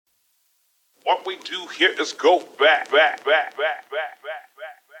What we do here is go back.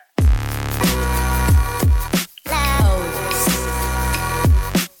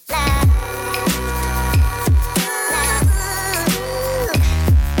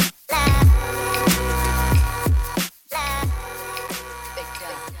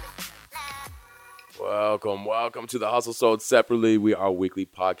 Welcome to the Hustle Sold Separately. We are a weekly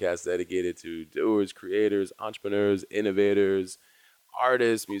podcast dedicated to doers, creators, entrepreneurs, innovators,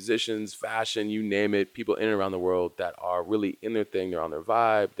 artists, musicians, fashion, you name it, people in and around the world that are really in their thing. They're on their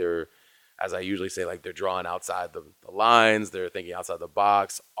vibe. They're, as I usually say, like they're drawing outside the lines. They're thinking outside the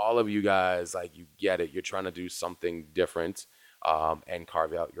box. All of you guys, like you get it. You're trying to do something different and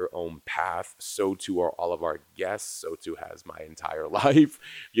carve out your own path. So too are all of our guests. So too has my entire life.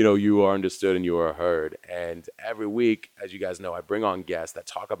 You know, you are understood and you are heard. And every week, as you guys know, I bring on guests that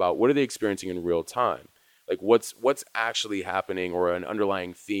talk about what are they experiencing in real time. Like what's actually happening, or an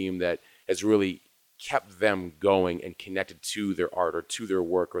underlying theme that has really kept them going and connected to their art or to their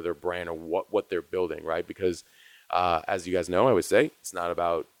work or their brand or what they're building, right? Because as you guys know, I would say it's not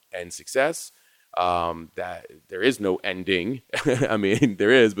about end success. That there is no ending. I mean,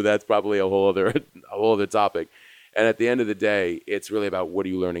 there is, but that's probably a whole other topic. And at the end of the day, it's really about what are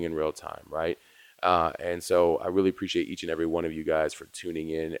you learning in real time, right? And so I really appreciate each and every one of you guys for tuning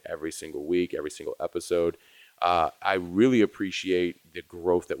in every single week, every single episode. I really appreciate the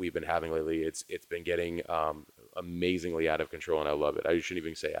growth that we've been having lately. It's been getting amazingly out of control, and I love it. I shouldn't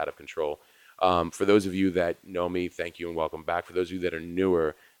even say out of control. For those of you that know me, thank you and welcome back. For those of you that are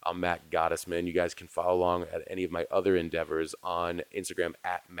newer, I'm Matt Gottesman. You guys can follow along at any of my other endeavors on Instagram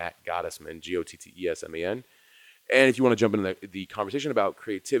at Matt Gottesman, Gottesman. And if you want to jump into the conversation about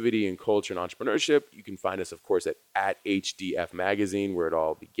creativity and culture and entrepreneurship, you can find us, of course, at HDF Magazine, where it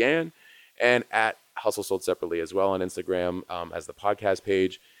all began, and at Hustle Sold Separately as well on Instagram as the podcast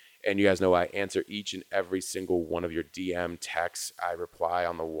page. And you guys know I answer each and every single one of your DM texts. I reply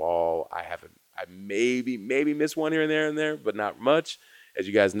on the wall. I maybe miss one here and there, but not much. As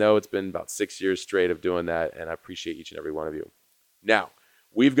you guys know, it's been about 6 years straight of doing that, and I appreciate each and every one of you. Now,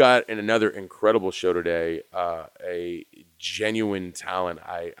 we've got another incredible show today, a genuine talent.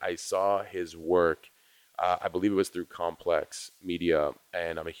 I saw his work, I believe it was through Complex Media,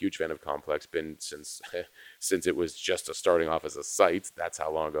 and I'm a huge fan of Complex, been since it was just starting off as a site. That's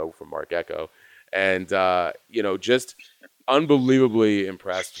how long ago, from Mark Echo. And, just unbelievably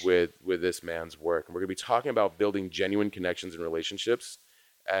impressed with this man's work. And we're going to be talking about building genuine connections and relationships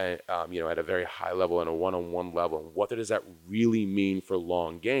and, at a very high level and a one-on-one level. And what does that really mean for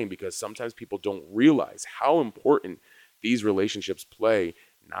long game? Because sometimes people don't realize how important these relationships play.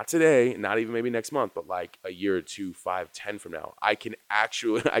 Not today, not even maybe next month, but like a year or 2, 5, 10 from now. I can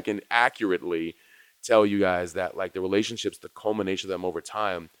accurately tell you guys that like the relationships, the culmination of them over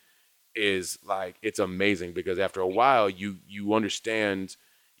time is like, it's amazing, because after a while you understand,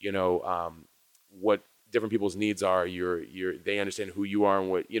 what different people's needs are. They understand who you are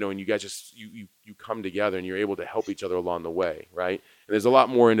and what, and you guys just, you come together and you're able to help each other along the way. Right. And there's a lot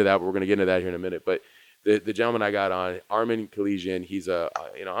more into that, but we're going to get into that here in a minute. But the gentleman I got on, Armin Kalijian, he's a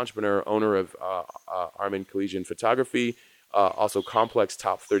entrepreneur, owner of Armin Kalijian Photography, also Complex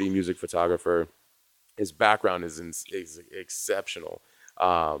Top 30 music photographer. His background is exceptional.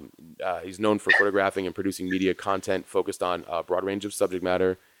 He's known for photographing and producing media content focused on a broad range of subject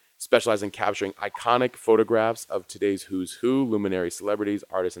matter, specializing in capturing iconic photographs of today's who's who, luminary celebrities,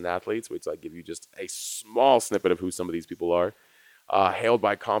 artists, and athletes. Wait till I give you just a small snippet of who some of these people are. Hailed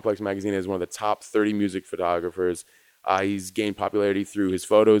by Complex Magazine as one of the top 30 music photographers. He's gained popularity through his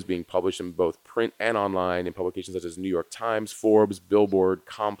photos being published in both print and online in publications such as New York Times, Forbes, Billboard,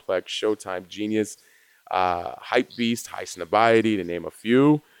 Complex, Showtime, Genius, Hypebeast, High Snobiety, to name a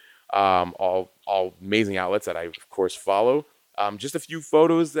few. All amazing outlets that I, of course, follow. Just a few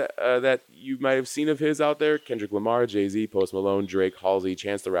photos that you might have seen of his out there: Kendrick Lamar, Jay-Z, Post Malone, Drake, Halsey,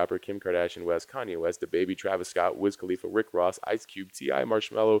 Chance the Rapper, Kim Kardashian West, Kanye West, DaBaby, Travis Scott, Wiz Khalifa, Rick Ross, Ice Cube, T.I.,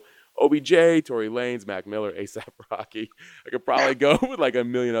 Marshmello, OBJ, Tory Lanez, Mac Miller, A$AP Rocky. I could probably go with like a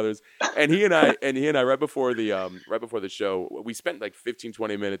million others. And he and I right before the show, we spent like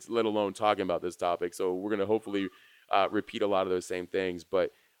 15-20 minutes, let alone talking about this topic. So we're gonna hopefully repeat a lot of those same things,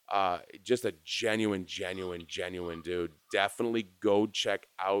 but just a genuine dude. Definitely go check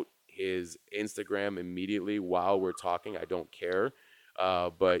out his Instagram immediately while we're talking. I don't care.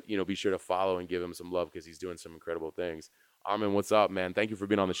 But be sure to follow and give him some love, because he's doing some incredible things. Armin, what's up, man? Thank you for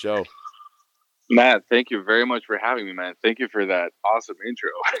being on the show. Matt, thank you very much for having me, man. Thank you for that awesome intro.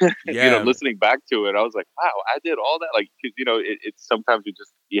 Yeah. Listening back to it, I was like, wow, I did all that. Like, it's sometimes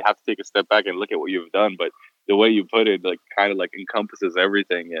you have to take a step back and look at what you've done. But the way you put it, like, kind of like encompasses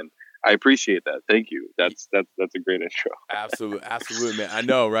everything. And I appreciate that. Thank you. That's a great intro. Absolutely, man. I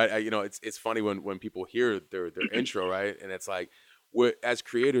know, right? It's funny when people hear their intro, right? And it's like, as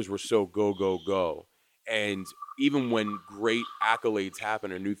creators, we're so go go go, and even when great accolades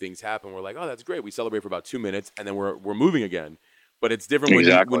happen or new things happen, we're like, oh, that's great. We celebrate for about 2 minutes, and then we're moving again. But it's different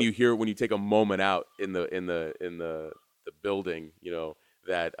Exactly. when you take a moment out in the building,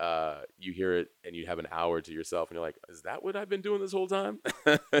 that you hear it and you have an hour to yourself and you're like, is that what I've been doing this whole time?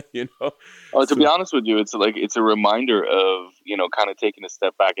 To be honest with you, it's a reminder of, kind of taking a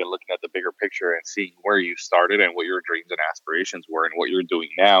step back and looking at the bigger picture and seeing where you started and what your dreams and aspirations were and what you're doing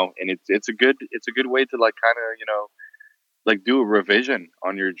now. And it's a good way to like kind of, like do a revision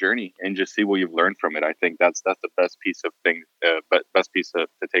on your journey and just see what you've learned from it. I think that's the best piece of thing, best piece to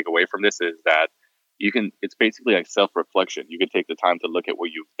take away from this is that it's basically like self-reflection. You can take the time to look at what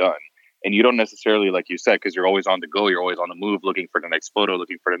you've done, and you don't necessarily, like you said, because you're always on the go, you're always on the move, looking for the next photo,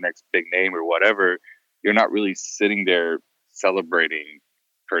 looking for the next big name or whatever. You're not really sitting there celebrating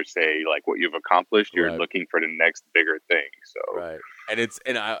per se, like what you've accomplished. You're looking for the next bigger thing. So right. And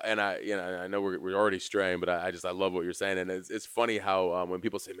I know we're already straying, but I love what you're saying. And it's funny how when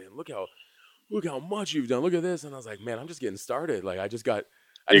people say, man, look how much you've done. Look at this. And I was like, man, I'm just getting started. Like I just got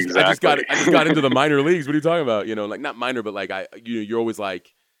into the minor leagues. What are you talking about? Like not minor, but like you're always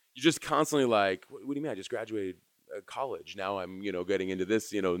like, you're just constantly like, what do you mean? I just graduated college. Now I'm, getting into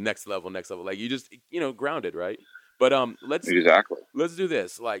this, next level. Like you just, grounded, right? But let's do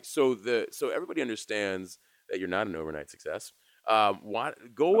this. Like, so everybody understands that you're not an overnight success.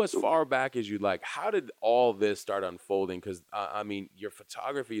 Go as far back as you'd like. How did all this start unfolding? Because your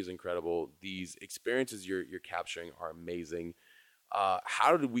photography is incredible. These experiences you're capturing are amazing.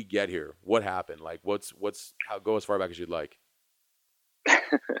 How did we get here? What happened? Like, go as far back as you'd like.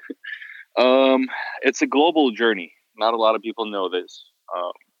 It's a global journey. Not a lot of people know this.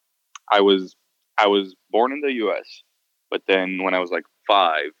 I was born in the U.S., but then when I was like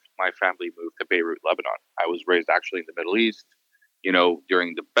 5, my family moved to Beirut, Lebanon. I was raised actually in the Middle East,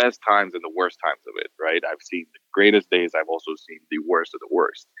 during the best times and the worst times of it, right? I've seen the greatest days. I've also seen the worst of the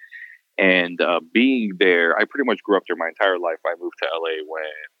worst. And being there, I pretty much grew up there my entire life. I moved to LA when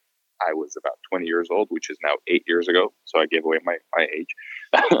I was about 20 years old, which is now 8 years ago. So I gave away my age.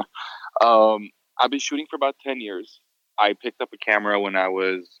 I've been shooting for about 10 years. I picked up a camera when I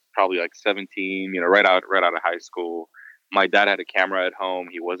was probably like 17, right out of high school. My dad had a camera at home.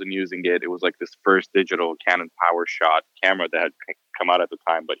 He wasn't using it. It was like this first digital Canon PowerShot camera that had come out at the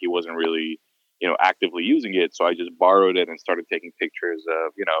time, but he wasn't really, actively using it. So I just borrowed it and started taking pictures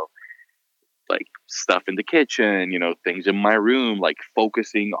of, like stuff in the kitchen, things in my room, like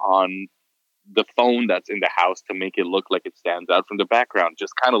focusing on the phone that's in the house to make it look like it stands out from the background,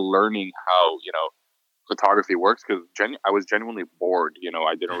 just kind of learning how, photography works. Cause I was genuinely bored.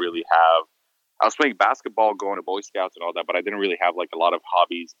 I was playing basketball, going to Boy Scouts and all that, but I didn't really have like a lot of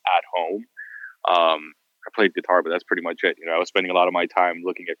hobbies at home. I played guitar, but that's pretty much it. I was spending a lot of my time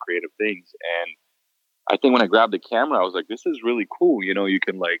looking at creative things. And I think when I grabbed the camera, I was like, this is really cool. You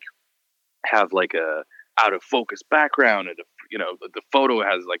can like have like a out of focus background and the photo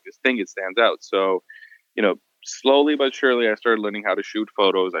has like this thing, it stands out. So slowly but surely I started learning how to shoot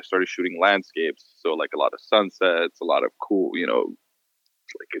photos. I started shooting landscapes, so like a lot of sunsets, a lot of cool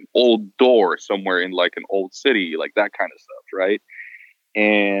like an old door somewhere in like an old city, like that kind of stuff, right?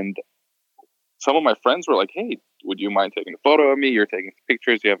 And some of my friends were like, hey, would you mind taking a photo of me? You're taking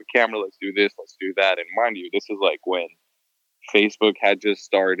pictures, you have a camera, let's do this, let's do that. And mind you, this is like when Facebook had just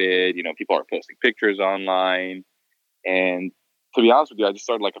started, people are posting pictures online. And to be honest with you, I just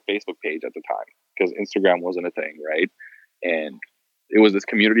started like a Facebook page at the time because Instagram wasn't a thing, right? And it was this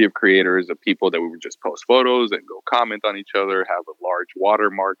community of creators, of people that we would just post photos and go comment on each other, have a large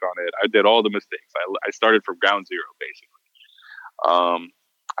watermark on it. I did all the mistakes. I started from ground zero, basically.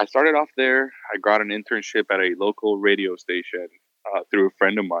 I started off there. I got an internship at a local radio station through a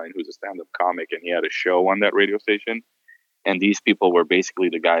friend of mine who's a stand-up comic, and he had a show on that radio station. And these people were basically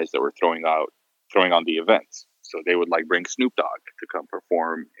the guys that were throwing on the events. So they would like bring Snoop Dogg to come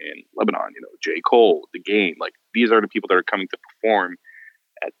perform in Lebanon, J. Cole, The Game. Like these are the people that are coming to perform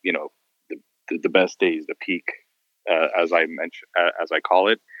at, the best days, the peak, as I mentioned, as I call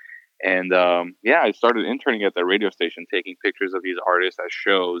it. And I started interning at the radio station, taking pictures of these artists at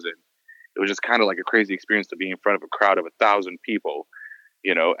shows. And it was just kind of like a crazy experience to be in front of a crowd of 1,000 people.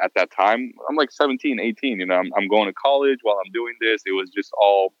 At that time, I'm like 17, 18, I'm going to college while I'm doing this. It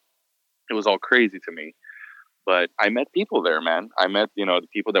was all crazy to me. But I met people there, man. I met, the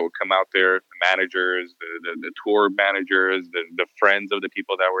people that would come out there, the managers, the tour managers, the friends of the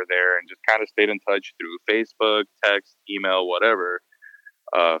people that were there, and just kind of stayed in touch through Facebook, text, email, whatever.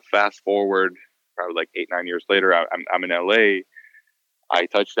 Fast forward, probably like 8-9 years later, I'm in LA. I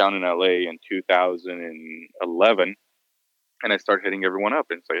touched down in LA in 2011, and I start hitting everyone up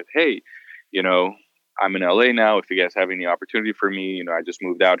and say, hey, you know, I'm in LA now. If you guys have any opportunity for me, I just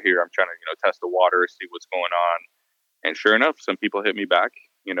moved out here. I'm trying to, test the water, see what's going on. And sure enough, some people hit me back,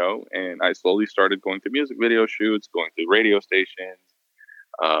 and I slowly started going to music video shoots, going to radio stations.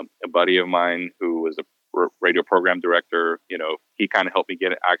 A buddy of mine who was a radio program director, he kind of helped me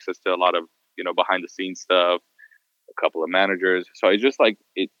get access to a lot of, behind the scenes stuff, a couple of managers. So it's just like,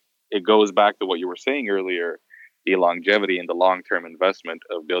 it goes back to what you were saying earlier, the longevity and the long-term investment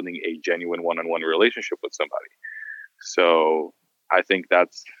of building a genuine one-on-one relationship with somebody. So I think that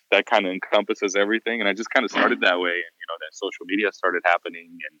kind of encompasses everything. And I just kind of started that way. And, then social media started happening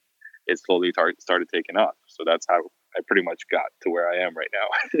and it slowly started taking off. So that's how I pretty much got to where I am right now.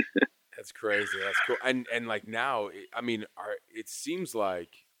 That's crazy. That's cool. And like now, I mean, it seems like,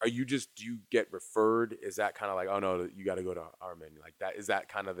 do you get referred? Is that kind of like, oh no, you got to go to Armin like that? Is that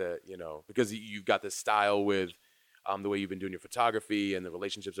kind of the, because you've got this style with the way you've been doing your photography and the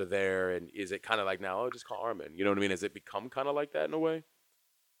relationships are there. And is it kind of like now, just call Armin, you know what I mean? Has it become kind of like that in a way?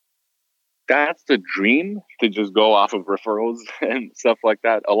 That's the dream, to just go off of referrals and stuff like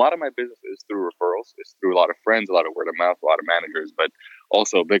that. A lot of my business is through referrals. It's through a lot of friends, a lot of word of mouth, a lot of managers. But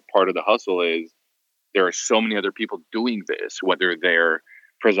also a big part of the hustle is there are so many other people doing this, whether they're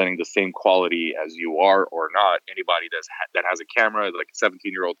presenting the same quality as you are or not. Anybody that has a camera, like a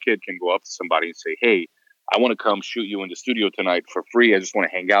 17-year-old kid, can go up to somebody and say, hey, I want to come shoot you in the studio tonight for free. I just want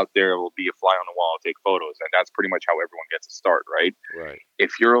to hang out there. It will be a fly on the wall, take photos. And that's pretty much how everyone gets a start, right? Right.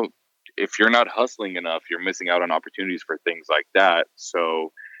 If you're not hustling enough, you're missing out on opportunities for things like that.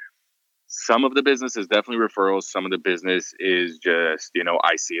 So some of the business is definitely referrals. Some of the business is just,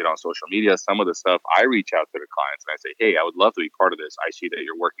 I see it on social media. Some of the stuff I reach out to the clients and I say, hey, I would love to be part of this. I see that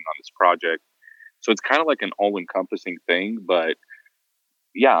you're working on this project. So it's kind of like an all-encompassing thing. But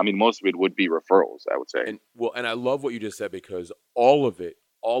yeah, I mean, most of it would be referrals, I would say. And I love what you just said, because all of it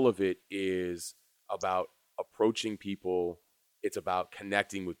is about approaching people. It's about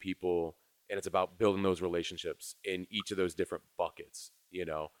connecting with people, and it's about building those relationships in each of those different buckets,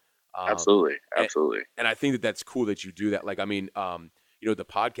 Absolutely. And I think that's cool that you do that. Like, I mean, the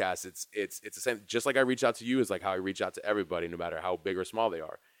podcast, it's the same, just like I reach out to you is like how I reach out to everybody, no matter how big or small they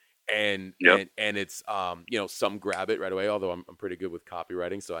are. And, yep. and it's, some grab it right away, although I'm pretty good with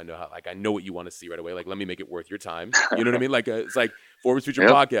copywriting. So I know I know what you want to see right away. Like, let me make it worth your time. You know what I mean? Like, it's like Forbes Future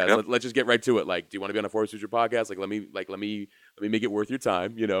Podcast. Yep. Let's just get right to it. Like, do you want to be on a Forbes Future Podcast? Like, let me make it worth your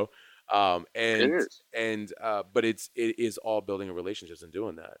time, but it is all building a relationships and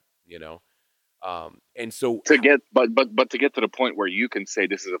doing that, and so to get to the point where you can say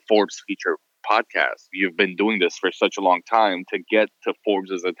this is a Forbes feature podcast, you've been doing this for such a long time, to get to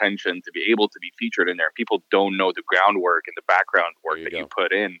Forbes's attention, to be able to be featured in there. People don't know the groundwork and the background work that you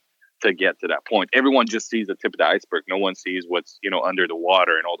put in to get to that point. Everyone just sees the tip of the iceberg. No one sees what's, under the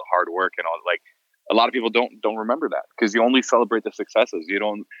water and all the hard work and all. Like, a lot of people don't remember that, because you only celebrate the successes. You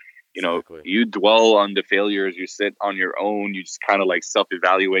don't, exactly. You dwell on the failures. You sit on your own. You just kind of like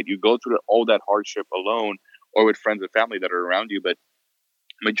self-evaluate. You go through all that hardship alone or with friends and family that are around you. But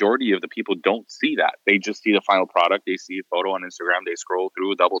majority of the people don't see that. They just see the final product. They see a photo on Instagram. They scroll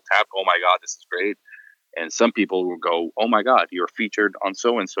through, double tap. Oh my God, this is great. And some people will go, oh my God, you're featured on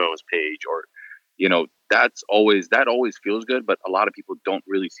so-and-so's page, or, that always feels good. But a lot of people don't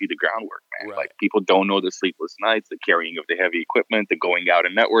really see the groundwork, man. Right. Like, people don't know the sleepless nights, the carrying of the heavy equipment, the going out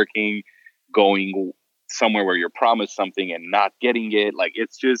and networking, going somewhere where you're promised something and not getting it. Like,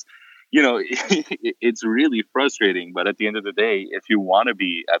 it's just, it's really frustrating. But at the end of the day, if you want to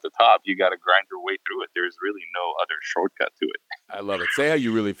be at the top, you got to grind your way through it. There's really no other shortcut to it. I love it. Say how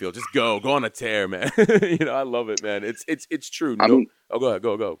you really feel. Just go on a tear, man. I love it, man. It's true. Go ahead.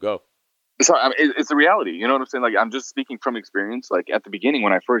 Go. Sorry, I mean, it's a reality. You know what I'm saying? Like, I'm just speaking from experience. Like, at the beginning,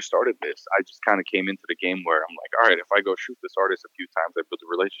 when I first started this, I just kind of came into the game where I'm like, all right, if I go shoot this artist a few times, I build a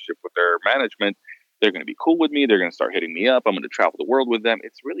relationship with their management, they're going to be cool with me. They're going to start hitting me up. I'm going to travel the world with them.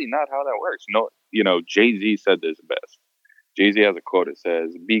 It's really not how that works. Jay-Z said this best. Jay-Z has a quote. It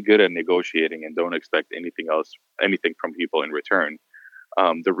says, be good at negotiating and don't expect anything from people in return.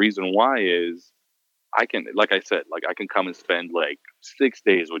 The reason why is, I can come and spend like 6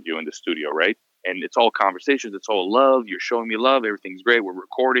 days with you in the studio, right? And it's all conversations. It's all love. You're showing me love. Everything's great. We're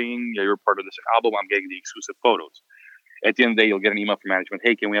recording. Yeah, you're part of this album. I'm getting the exclusive photos. At the end of the day, you'll get an email from management.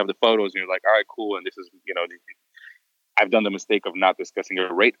 Hey, can we have the photos? And you're like, all right, cool. And this is, I've done the mistake of not discussing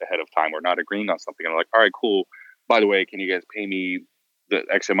a rate ahead of time or not agreeing on something. And I'm like, all right, cool. By the way, can you guys pay me the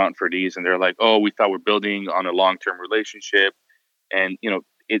X amount for these? And they're like, oh, we thought we're building on a long-term relationship. And,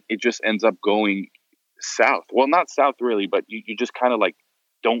 it just ends up going south. Well, not south really, but you just kind of like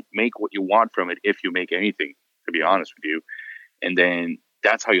don't make what you want from it if you make anything, to be honest with you. And then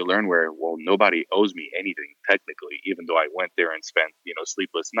that's how you learn where, well, nobody owes me anything technically, even though I went there and spent,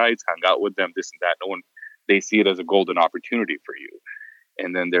 sleepless nights, hung out with them, this and that. No one, they see it as a golden opportunity for you.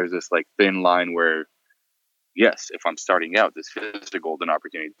 And then there's this like thin line where, yes, if I'm starting out, this is a golden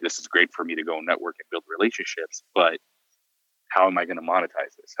opportunity. This is great for me to go network and build relationships, but how am I going to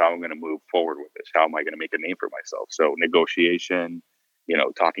monetize this? How am I going to move forward with this? How am I going to make a name for myself? So negotiation,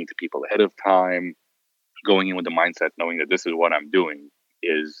 talking to people ahead of time, going in with the mindset, knowing that this is what I'm doing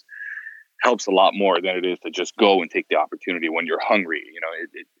helps a lot more than it is to just go and take the opportunity when you're hungry.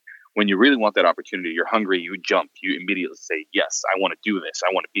 When you really want that opportunity, you're hungry, you jump, you immediately say, yes, I want to do this.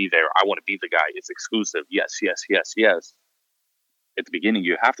 I want to be there. I want to be the guy. It's exclusive. Yes, yes, yes, yes. At the beginning,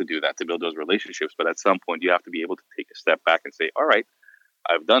 you have to do that to build those relationships. But at some point, you have to be able to take a step back and say, all right,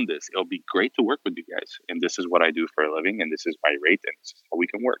 I've done this. It'll be great to work with you guys. And this is what I do for a living. And this is my rate. And this is how we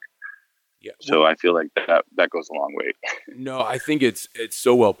can work. Yeah. So I feel like that goes a long way. No, I think it's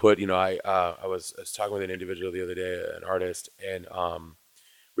so well put. I was talking with an individual the other day, an artist, and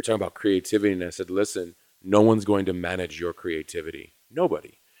we're talking about creativity. And I said, listen, no one's going to manage your creativity.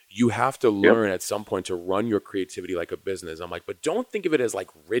 Nobody. You have to learn at some point to run your creativity like a business. I'm like, but don't think of it as like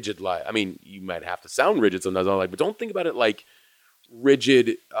rigid. You might have to sound rigid sometimes. I'm like, but don't think about it like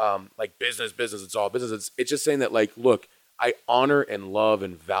rigid, like business. It's all business. It's just saying that, like, look, I honor and love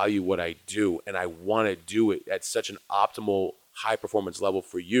and value what I do, and I want to do it at such an optimal high performance level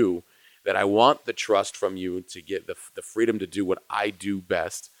for you that I want the trust from you to get the freedom to do what I do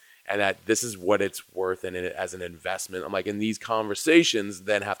best, and that this is what it's worth and as an investment. I'm like, and these conversations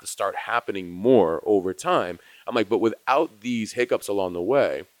then have to start happening more over time. I'm like, but without these hiccups along the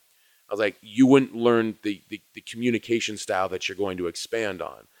way, I was like, you wouldn't learn the communication style that you're going to expand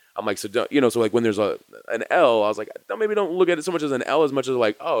on. I'm like, so don't, so like when there's an L, I was like, maybe don't look at it so much as an L as much as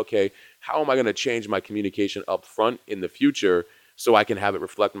like, oh, okay, how am I going to change my communication up front in the future so I can have it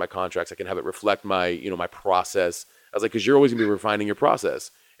reflect my contracts, I can have it reflect my, my process. I was like, because you're always going to be refining your process.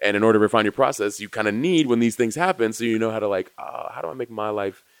 And in order to refine your process, you kind of need when these things happen, so you know how to like, how do I make my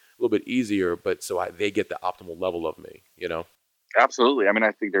life a little bit easier, but so they get the optimal level of me, Absolutely. I mean,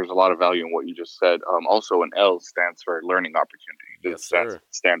 I think there's a lot of value in what you just said. Also, an L stands for learning opportunity. It doesn't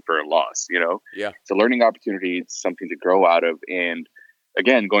stand for a loss, Yeah. It's a learning opportunity. It's something to grow out of. And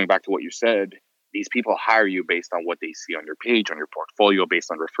again, going back to what you said, these people hire you based on what they see on your page, on your portfolio, based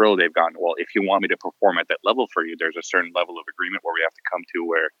on referral they've gotten. Well, if you want me to perform at that level for you, there's a certain level of agreement where we have to come to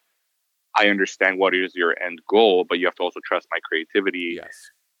where I understand what is your end goal, but you have to also trust my creativity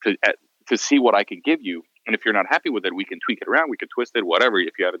to see what I can give you. And if you're not happy with it, we can tweak it around, we can twist it, whatever.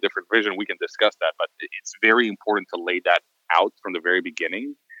 If you have a different vision, we can discuss that. But it's very important to lay that out from the very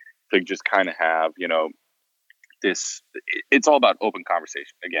beginning, to just kind of have, it's all about open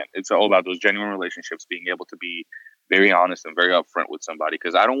conversation. Again, it's all about those genuine relationships, being able to be very honest and very upfront with somebody.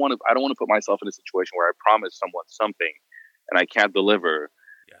 Because I don't want to put myself in a situation where I promise someone something and I can't deliver.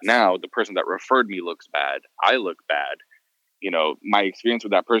 Yes. Now the person that referred me looks bad. I look bad. My experience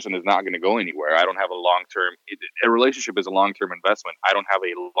with that person is not going to go anywhere. I don't have a long-term, a relationship is a long-term investment. I don't have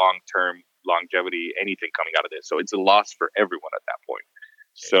a long-term longevity, anything coming out of this. So it's a loss for everyone at that point.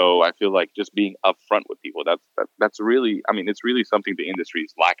 So I feel like just being upfront with people, that's really, it's really something the industry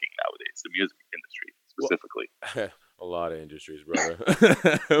is lacking nowadays, the music industry specifically. Well, a lot of industries, brother.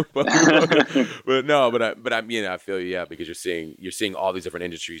 I feel you, yeah, because you're seeing all these different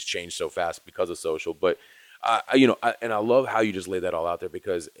industries change so fast because of social. But and I love how you just laid that all out there,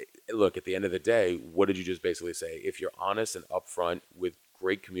 because look, at the end of the day, what did you just basically say? If you're honest and upfront with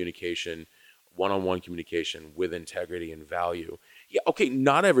great communication, one-on-one communication with integrity and value, yeah, okay,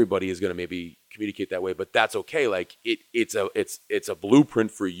 not everybody is going to maybe communicate that way, but that's okay. Like it's a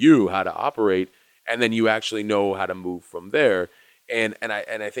blueprint for you how to operate, and then you actually know how to move from there. And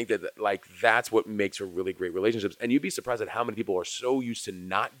I think that like that's what makes for really great relationships. And you'd be surprised at how many people are so used to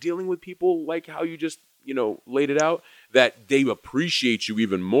not dealing with people like how you just laid it out, that they appreciate you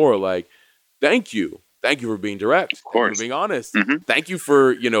even more. Like, thank you for being direct, of course, for being honest. Mm-hmm. Thank you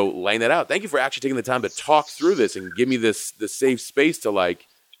for laying that out. Thank you for actually taking the time to talk through this and give me this safe space to like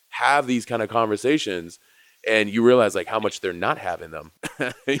have these kind of conversations. And you realize like how much they're not having them.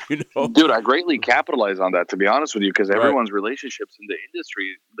 Dude, I greatly capitalize on that, to be honest with you, because everyone's relationships in the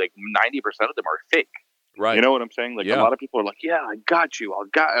industry, like 90% of them are fake. Right. You know what I'm saying? Like a lot of people are like, yeah, I got you. I'll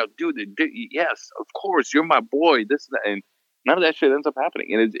do it. Yes, of course. You're my boy. This and that. And none of that shit ends up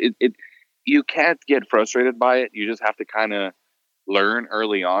happening. And it you can't get frustrated by it. You just have to kind of learn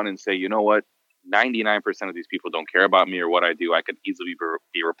early on and say, you know what? 99% of these people don't care about me or what I do. I could easily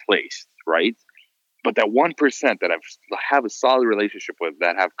be replaced, right? But that 1% that have a solid relationship with,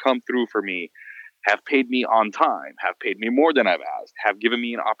 that have come through for me, have paid me on time, have paid me more than I've asked, have given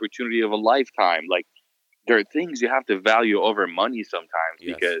me an opportunity of a lifetime. Like, there are things you have to value over money sometimes,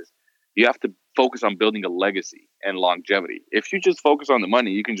 because you have to focus on building a legacy and longevity. If you just focus on the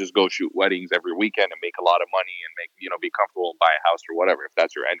money, you can just go shoot weddings every weekend and make a lot of money and be comfortable and buy a house or whatever, if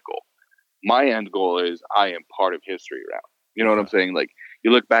that's your end goal. My end goal is I am part of history now. You know what I'm saying? Like,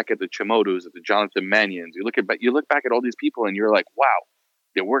 you look back at the Chimodos, at the Jonathan Manyons, you look back at all these people and you're like, wow,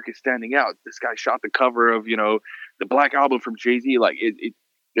 their work is standing out. This guy shot the cover of, the Black Album from Jay-Z. Like,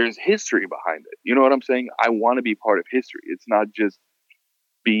 there's history behind it. You know what I'm saying? I want to be part of history. It's not just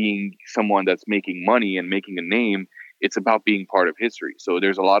being someone that's making money and making a name. It's about being part of history. So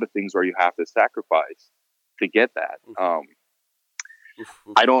there's a lot of things where you have to sacrifice to get that.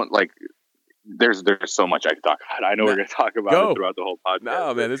 I don't like. There's so much I could talk about. I know we're going to talk about it throughout the whole podcast.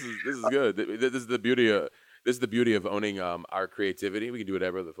 No, man, this is good. This is the beauty of owning our creativity. We can do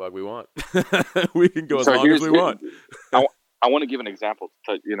whatever the fuck we want. We can go as long as we want. I want to give an example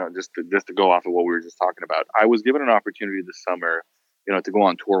to, just to go off of what we were just talking about. I was given an opportunity this summer, to go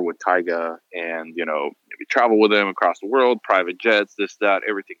on tour with Tyga and, maybe travel with him across the world, private jets, this, that,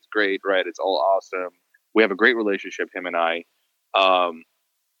 everything's great, right? It's all awesome. We have a great relationship, him and I.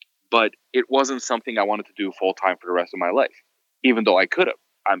 But it wasn't something I wanted to do full time for the rest of my life, even though I could have.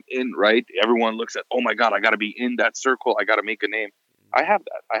 I'm in, right? Everyone looks at, oh my God, I got to be in that circle. I got to make a name. I have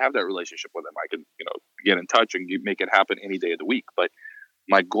that. I have that relationship with him. I can, get in touch and make it happen any day of the week. But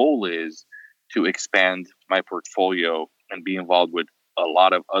my goal is to expand my portfolio and be involved with a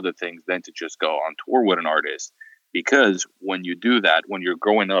lot of other things than to just go on tour with an artist. Because when you do that, when you're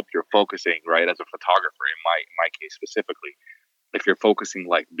growing up, you're focusing, right, as a photographer, in my case specifically, if you're focusing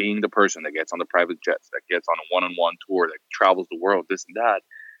like being the person that gets on the private jets, that gets on a one-on-one tour, that travels the world, this and that,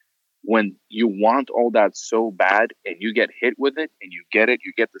 when you want all that so bad and you get hit with it and you get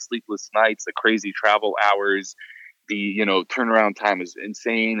the sleepless nights, the crazy travel hours, the, turnaround time is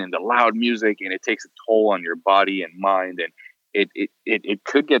insane, and the loud music, and it takes a toll on your body and mind. And it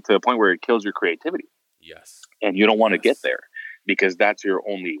could get to a point where it kills your creativity. Yes. And you don't want to get there, because that's your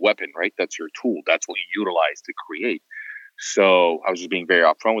only weapon, right? That's your tool. That's what you utilize to create. So I was just being very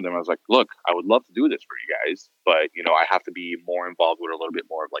upfront with them. I was like, look, I would love to do this for you guys, but, I have to be more involved with a little bit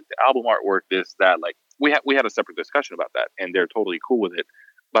more of like the album artwork, this, that. Like, we had a separate discussion about that, and they're totally cool with it.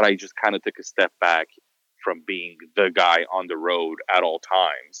 But I just kind of took a step back from being the guy on the road at all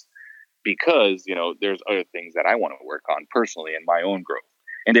times, because, there's other things that I want to work on personally in my own growth.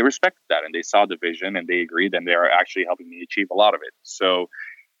 And they respected that, and they saw the vision, and they agreed, and they are actually helping me achieve a lot of it. So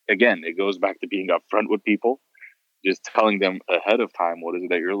again, it goes back to being upfront with people, just telling them ahead of time what is it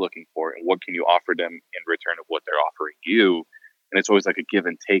that you're looking for and what can you offer them in return of what they're offering you. And it's always like a give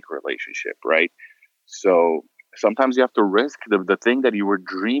and take relationship, right? So sometimes you have to risk the thing that you were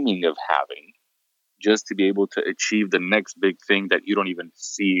dreaming of having, just to be able to achieve the next big thing that you don't even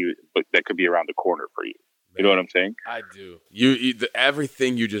see, but that could be around the corner for you. You know what I'm saying? I do.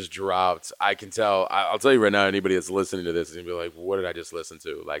 Everything you just dropped, I can tell. I'll tell you right now, anybody that's listening to this is gonna be like, "What did I just listen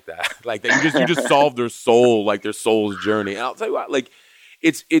to?" Like that, like that. You just solved their soul, like their soul's journey. And I'll tell you what, like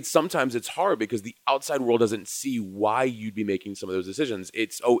it's sometimes it's hard because the outside world doesn't see why you'd be making some of those decisions.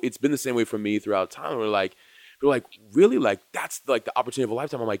 It's been the same way for me throughout time. We're like, really, like that's like the opportunity of a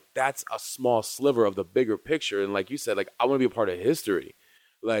lifetime. I'm like, that's a small sliver of the bigger picture. And like you said, like I want to be a part of history.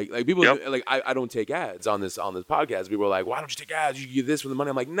 Like people, like I don't take ads on this podcast. People are like, why don't you take ads? You get this for the money.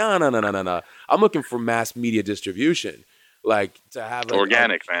 I'm like, no. I'm looking for mass media distribution, like to have like,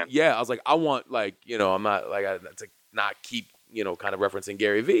 organic, man. Yeah, I was like, I want like I'm not like to not keep kind of referencing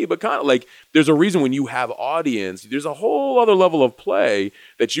Gary Vee, but kind of like there's a reason when you have audience, there's a whole other level of play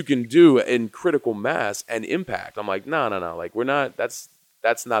that you can do in critical mass and impact. I'm like, no, like we're not. That's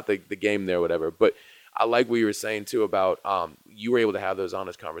not the game there, whatever. But I like what you were saying too about you were able to have those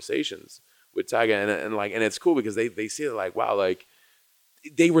honest conversations with Tyga, and it's cool because they see it like, wow, like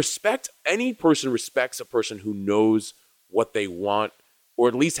they respect, any person respects a person who knows what they want, or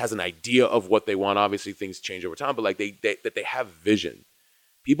at least has an idea of what they want. Obviously things change over time, but like that they have vision.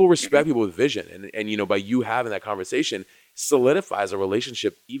 People respect people with vision, and by you having that conversation solidifies a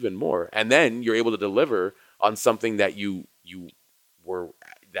relationship even more, and then you're able to deliver on something that you were.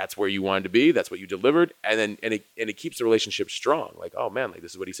 That's where you wanted to be. That's what you delivered, and it keeps the relationship strong. Like, oh man, like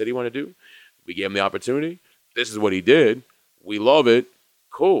this is what he said he wanted to do. We gave him the opportunity. This is what he did. We love it.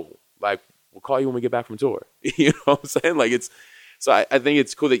 Cool. Like we'll call you when we get back from tour. You know what I'm saying? Like it's. So I think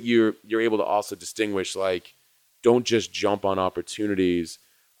it's cool that you're able to also distinguish. Like, don't just jump on opportunities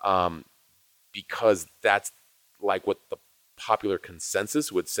because that's like what the popular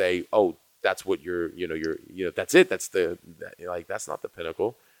consensus would say. Oh, that's what that's it. That's not the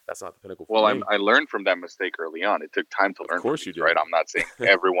pinnacle. That's not the pinnacle for Well, me. I learned from that mistake early on. It took time to learn. Of course from you these, did. right? I'm not saying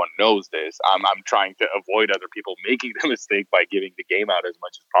everyone knows this. I'm trying to avoid other people making the mistake by giving the game out as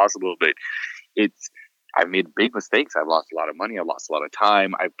much as possible. But I've made big mistakes. I've lost a lot of money. I've lost a lot of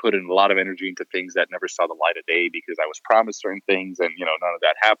time. I've put in a lot of energy into things that never saw the light of day because I was promised certain things, and none of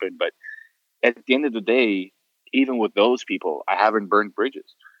that happened. But at the end of the day, even with those people, I haven't burned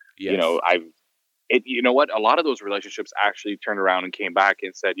bridges. Yes. You know what? A lot of those relationships actually turned around and came back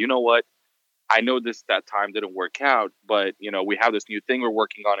and said, you know what? I know that time didn't work out, but we have this new thing we're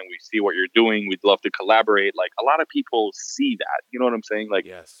working on and we see what you're doing. We'd love to collaborate. Like, a lot of people see that, you know what I'm saying? Like,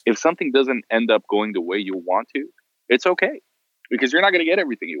 yes. If something doesn't end up going the way you want to, it's okay, because you're not going to get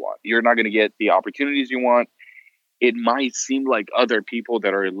everything you want. You're not going to get the opportunities you want. It might seem like other people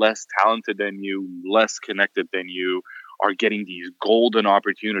that are less talented than you, less connected than you, are getting these golden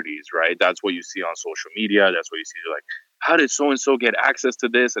opportunities, right? That's what you see on social media. That's what you see. Like, how did so-and-so get access to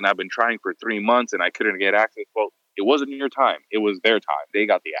this? And I've been trying for 3 months and I couldn't get access. Well, it wasn't your time. It was their time. They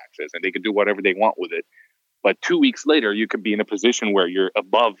got the access and they could do whatever they want with it. But 2 weeks later, you could be in a position where you're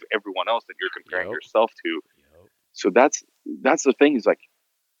above everyone else that you're comparing yourself to. So that's the thing, is like,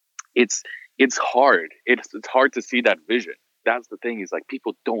 it's hard. It's hard to see that vision. That's the thing, is like,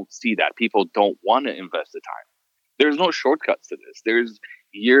 people don't see that. People don't want to invest the time. There's no shortcuts to this. There's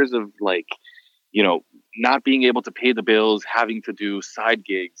years of not being able to pay the bills, having to do side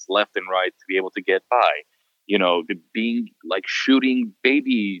gigs left and right to be able to get by. Being like shooting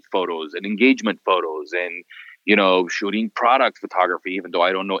baby photos and engagement photos and, shooting product photography, even though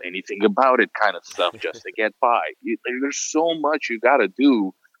I don't know anything about it, kind of stuff, just to get by. There's so much you got to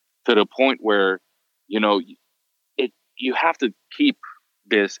do, to the point where, you have to keep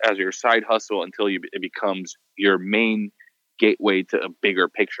this as your side hustle until it becomes your main gateway to a bigger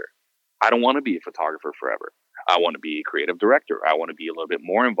picture. I don't want to be a photographer forever. I want to be a creative director. I want to be a little bit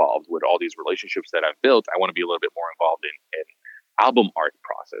more involved with all these relationships that I've built. I want to be a little bit more involved in album art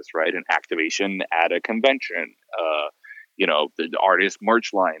process, right? And activation at a convention, the artist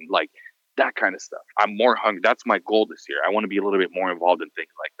merch line, like that kind of stuff. I'm more hungry. That's my goal this year. I want to be a little bit more involved in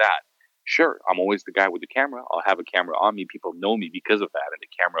things like that. Sure, I'm always the guy with the camera. I'll have a camera on me. People know me because of that. And the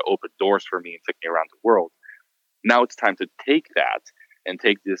camera opened doors for me and took me around the world. Now it's time to take that and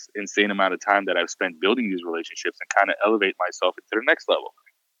take this insane amount of time that I've spent building these relationships and kind of elevate myself into the next level.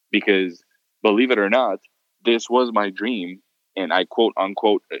 Because believe it or not, this was my dream, and I quote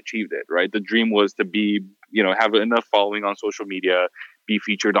unquote achieved it, right? The dream was to be, have enough following on social media, be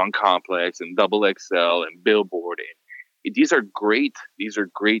featured on Complex and Double XL and Billboard. And these are great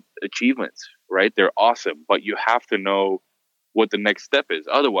achievements, right? They're awesome, but you have to know what the next step is.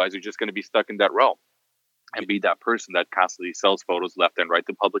 Otherwise, you're just going to be stuck in that realm and be that person that constantly sells photos left and right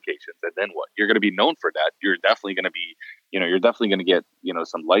to publications. And then what? You're going to be known for that. You're definitely going to be, you're definitely going to get,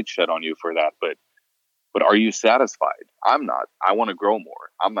 some light shed on you for that. But are you satisfied? I'm not. I want to grow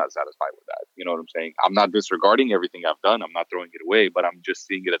more. I'm not satisfied with that. You know what I'm saying? I'm not disregarding everything I've done. I'm not throwing it away, but I'm just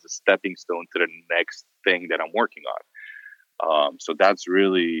seeing it as a stepping stone to the next thing that I'm working on. So that's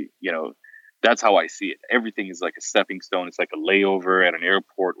really, that's how I see it. Everything is like a stepping stone. It's like a layover at an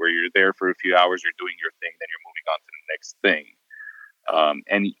airport where you're there for a few hours, you're doing your thing, then you're moving on to the next thing.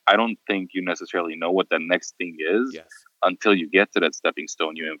 And I don't think you necessarily know what that next thing is until you get to that stepping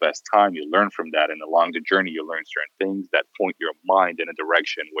stone. You invest time, you learn from that, and along the journey, you learn certain things that point your mind in a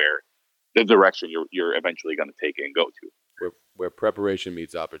direction where the direction you're eventually going to take it and go to. Where preparation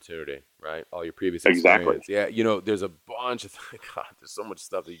meets opportunity, right? All your previous experience. Yeah, there's a bunch of God. There's so much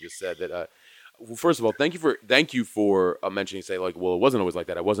stuff that you just said that. Well, first of all, thank you for mentioning, say, like, well, it wasn't always like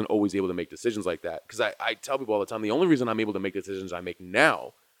that. I wasn't always able to make decisions like that, because I tell people all the time, the only reason I'm able to make the decisions I make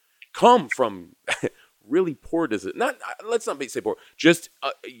now come from really poor decisions. Let's not say poor. Just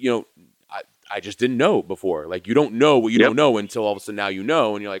I just didn't know before. Like, you don't know what you don't know until all of a sudden now you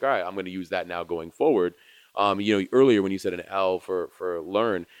know, and you're like, all right, I'm going to use that now going forward. Earlier when you said an L for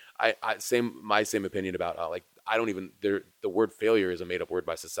learn, my same opinion about like, I don't even, the word failure is a made up word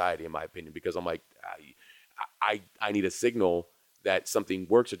by society, in my opinion, because I'm like, I need a signal that something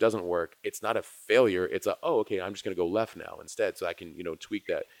works or doesn't work. It's not a failure. It's okay, I'm just going to go left now instead, so I can, tweak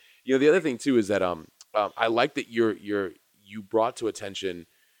that. The other thing too is that I like that you brought to attention,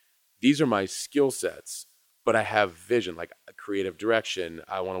 these are my skill sets, but I have vision, like a creative direction.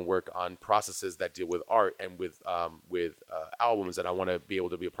 I want to work on processes that deal with art and with albums, and I want to be able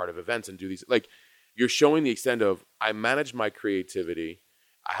to be a part of events and do these. Like, you're showing the extent of, I managed my creativity.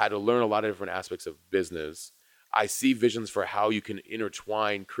 I had to learn a lot of different aspects of business. I see visions for how you can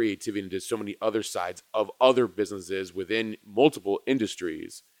intertwine creativity into so many other sides of other businesses within multiple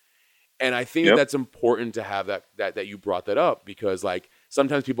industries. And I think that Yep. that's important to have that you brought that up, because like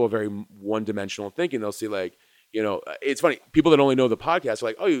sometimes people are very one-dimensional thinking. They'll see like, it's funny. People that only know the podcast are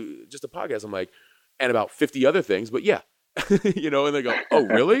like, oh, just a podcast. I'm like, and about 50 other things, but yeah, and they go, oh,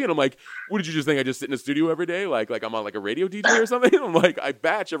 really? And I'm like, what did you just think? I just sit in the studio every day? Like I'm on like a radio DJ or something? And I'm like, I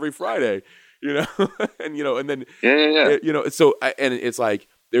batch every Friday, and, and then, Yeah. and it's like,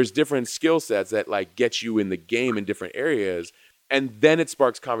 there's different skill sets that like get you in the game in different areas. And then it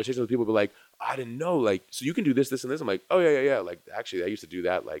sparks conversations with people who be like, I didn't know, like, so you can do this, this, and this. I'm like, oh, yeah. Like, actually, I used to do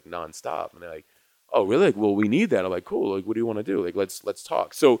that, like, nonstop. And they're like, oh, really? Like, well, we need that. I'm like, cool. Like, what do you want to do? Like, let's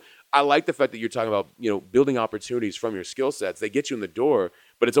talk. So I like the fact that you're talking about, building opportunities from your skill sets. They get you in the door,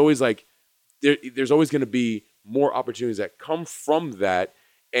 but it's always like, there's always going to be more opportunities that come from that.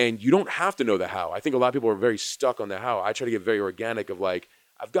 And you don't have to know the how. I think a lot of people are very stuck on the how. I try to get very organic of like,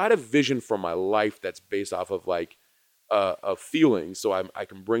 I've got a vision for my life that's based off of like, a feeling, so I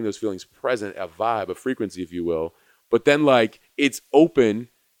can bring those feelings present, a vibe, a frequency, if you will. But then like it's open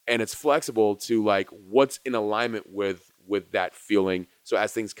and it's flexible to like what's in alignment with that feeling. So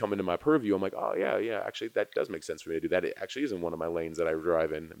as things come into my purview, I'm like, oh yeah, actually that does make sense for me to do that. It actually isn't one of my lanes that I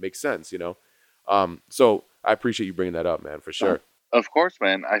drive in. It makes sense, So I appreciate you bringing that up, man, for sure. Of course,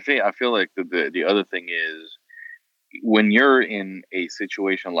 man. I feel like the other thing is when you're in a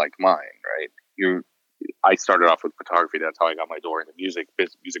situation like mine, right? I started off with photography. That's how I got my door in the music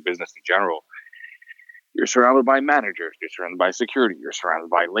business in general. You're surrounded by managers. You're surrounded by security. You're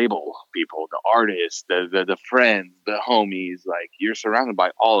surrounded by label people, the artists, the friends, the homies. Like you're surrounded by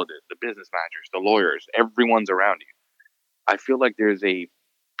all of it. The business managers, the lawyers. Everyone's around you. I feel like there's a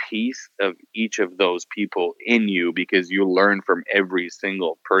piece of each of those people in you because you learn from every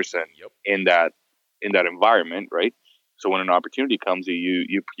single person in that environment, right? So when an opportunity comes,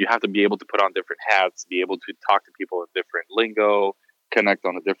 you have to be able to put on different hats, be able to talk to people in different lingo, connect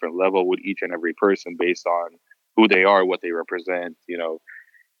on a different level with each and every person based on who they are, what they represent.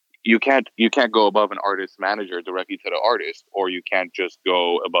 You can't go above an artist manager directly to the artist, or you can't just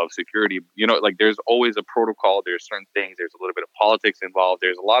go above security. Like there's always a protocol. There's certain things. There's a little bit of politics involved.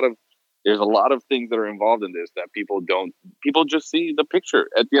 There's a lot of things that are involved in this that people just see the picture.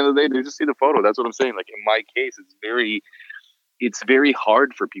 At the end of the day, they just see the photo. That's what I'm saying. Like in my case, it's very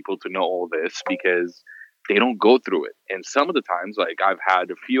hard for people to know all this because they don't go through it. And some of the times, like I've had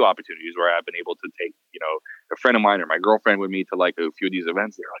a few opportunities where I've been able to take, a friend of mine or my girlfriend with me to like a few of these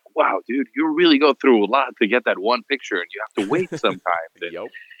events. They're like, wow, dude, you really go through a lot to get that one picture and you have to wait sometimes.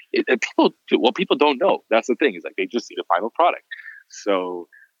 And people don't know. That's the thing, is like they just see the final product. So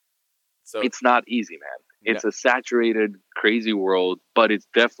it's not easy, man. It's a saturated, crazy world, but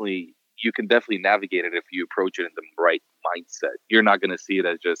you can definitely navigate it if you approach it in the right mindset. You're not going to see it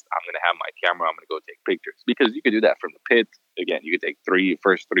as just, I'm going to have my camera, I'm going to go take pictures, because you could do that from the pit. Again, you could take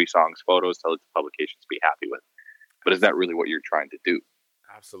first three songs, photos, tell it to publications, be happy with. But is that really what you're trying to do?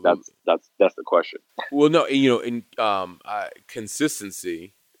 Absolutely. That's the question. Well, no, in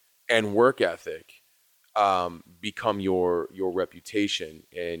consistency and work ethic become your reputation,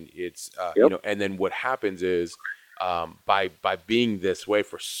 and it's and then what happens is by being this way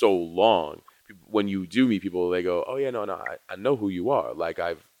for so long, when you do meet people, they go, oh yeah, no, I know who you are. Like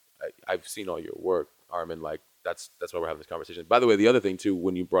I've seen all your work, Armin. Like that's why we're having this conversation. By the way, the other thing too,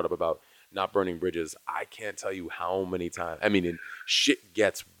 when you brought up about not burning bridges, I can't tell you how many times. I mean, and shit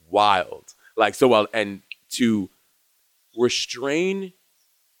gets wild. Like so wild, and to restrain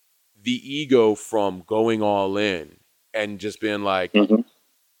the ego from going all in and just being like, I'm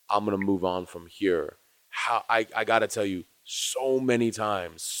gonna move on from here. How I gotta tell you, so many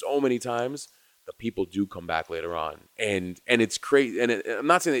times, the people do come back later on, and it's crazy. And I'm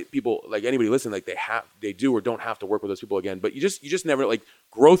not saying that people, like anybody listening, like they do or don't have to work with those people again. But you just never, like,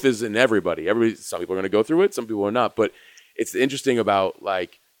 growth is in everybody. Some people are gonna go through it, some people are not. But it's interesting about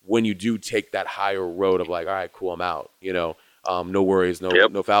like when you do take that higher road of like, all right, cool, I'm out. No worries,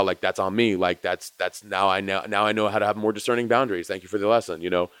 no foul. Like that's on me. Like that's now I know how to have more discerning boundaries. Thank you for the lesson.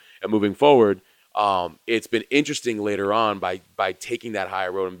 And moving forward. It's been interesting later on by taking that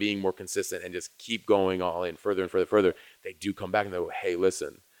higher road and being more consistent and just keep going all in further and further. They do come back and they go, hey,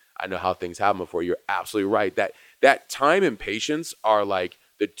 listen, I know how things happen before. You're absolutely right. That time and patience are like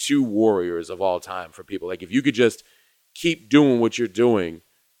the two warriors of all time for people. Like if you could just keep doing what you're doing,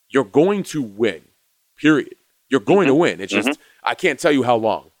 you're going to win, period. You're going to win. It's just, I can't tell you how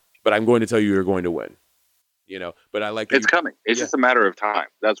long, but I'm going to tell you you're going to win. But I like it's coming. It's just a matter of time.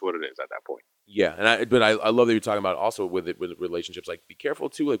 That's what it is at that point. Yeah, and I love that you're talking about also with relationships. Like, be careful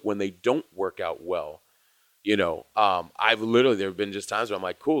too. Like when they don't work out well, I've literally, there have been just times where I'm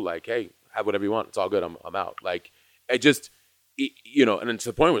like, cool, like, hey, have whatever you want. It's all good. I'm out. Like, it just, and then to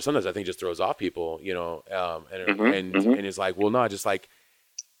the point where sometimes I think it just throws off people, and it's like, well, no, just like,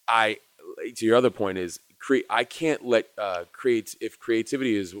 to your other point is, I can't let, if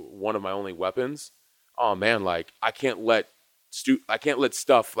creativity is one of my only weapons, oh man, like, I can't let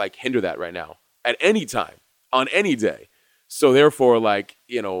stuff like hinder that right now at any time on any day. So therefore, like,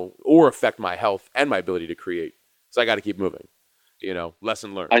 or affect my health and my ability to create. So I got to keep moving.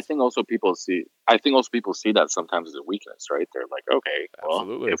 Lesson learned. I think also people see that sometimes as a weakness, right? They're like, okay,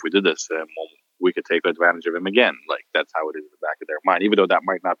 Absolutely. well, if we did this, we could take advantage of him again. Like, that's how it is in the back of their mind, even though that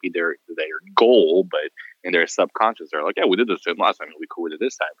might not be their goal, but in their subconscious, they're like, yeah, we did this to him last time, it'll be cool with it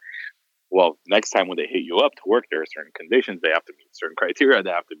this time. Well, next time when they hit you up to work, there are certain conditions they have to meet, certain criteria they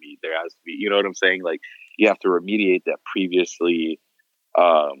have to meet. There has to be, you know what I'm saying? Like, you have to remediate that previously.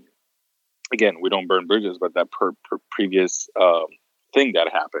 Again, we don't burn bridges, but that previous thing that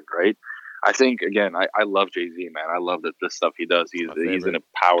happened, right? I think, again, I love Jay-Z, man. I love the stuff he does. He's in a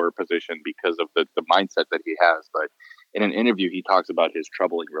power position because of the mindset that he has. But in an interview, he talks about his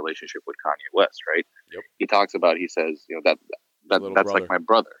troubling relationship with Kanye West, right? Yep. He says, that's brother. Like my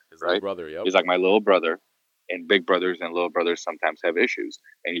brother, his right? Brother, yep. He's like my little brother, and big brothers and little brothers sometimes have issues,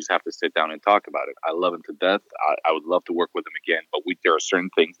 and you just have to sit down and talk about it. I love him to death. I would love to work with him again, but there are certain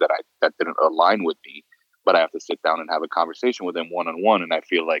things that didn't align with me, but I have to sit down and have a conversation with him one-on-one, and I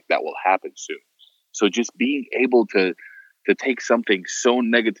feel like that will happen soon. So just being able to take something so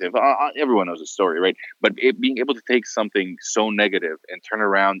negative, everyone knows the story, right? But being able to take something so negative and turn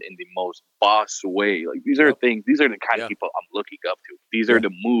around in the most boss way, like these are things, these are the kind of people I'm looking up to. These are the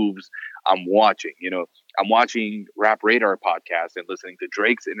moves I'm watching. I'm watching Rap Radar podcast and listening to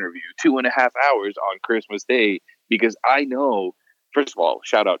Drake's interview 2.5 hours on Christmas Day, because I know, first of all,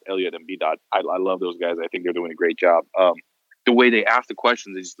 shout out Elliot and B-Dot. I love those guys. I think they're doing a great job. The way they ask the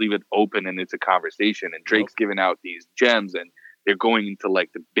questions, they just leave it open and it's a conversation. And Drake's giving out these gems, and they're going into like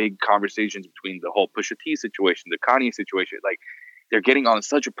the big conversations between the whole Pusha T situation, the Kanye situation. Like, they're getting on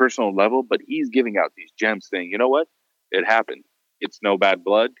such a personal level, but he's giving out these gems saying, you know what? It happened. It's no bad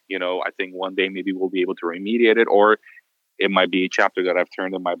blood. I think one day maybe we'll be able to remediate it, or it might be a chapter that I've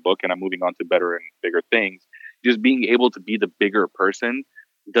turned in my book and I'm moving on to better and bigger things. Just being able to be the bigger person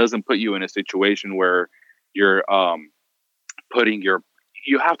doesn't put you in a situation where you're,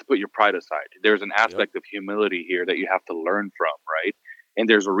 you have to put your pride aside. There's an aspect of humility here that you have to learn from, right? And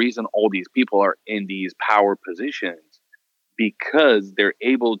there's a reason all these people are in these power positions, because they're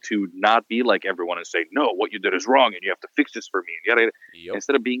able to not be like everyone and say, no, what you did is wrong and you have to fix this for me. And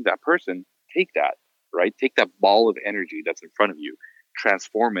Instead of being that person, take that, right? Take that ball of energy that's in front of you,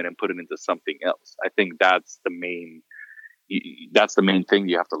 transform it and put it into something else. I think that's the main thing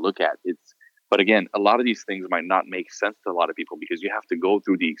you have to look at. But again, a lot of these things might not make sense to a lot of people because you have to go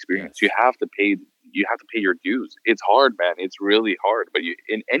through the experience. Yes. You have to pay your dues. It's hard, man. It's really hard. But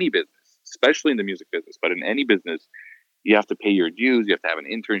in any business, especially in the music business, but in any business, you have to pay your dues. You have to have an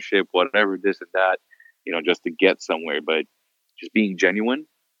internship, whatever, this and that, just to get somewhere. But just being genuine,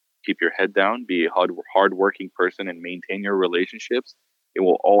 keep your head down, be a hardworking person, and maintain your relationships. It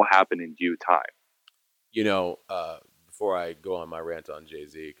will all happen in due time. Before I go on my rant on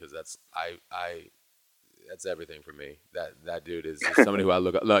Jay-Z, because that's everything for me. That dude is just somebody who I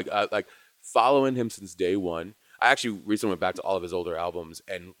look at, like following him since day one. I actually recently went back to all of his older albums,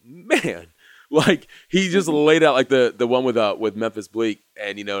 and man, like he just laid out like the one with Memphis Bleak,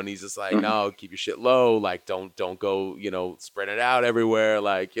 and and he's just like, no, keep your shit low, like don't go, spread it out everywhere,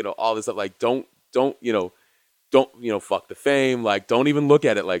 like all this stuff, like don't fuck the fame, like don't even look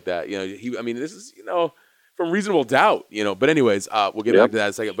at it like that. This is from Reasonable Doubt, But anyways, we'll get back to that in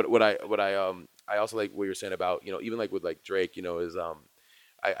a second. But what I also like what you're saying about even like with like Drake, is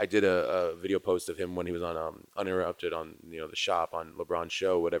I did a video post of him when he was on Uninterrupted on the Shop on LeBron's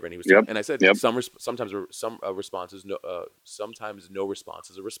show, whatever, and he was and I said sometimes responses sometimes no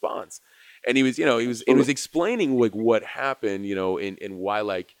response is a response, and he was explaining like what happened, and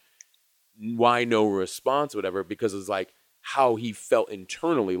why no response, whatever, because it's like how he felt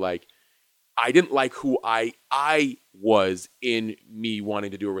internally, like I didn't like who I was in me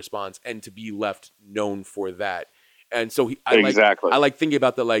wanting to do a response and to be left known for that. And so I like thinking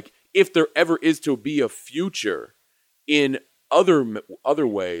about that, like if there ever is to be a future in other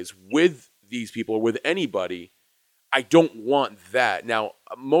ways with these people or with anybody, I don't want that. Now,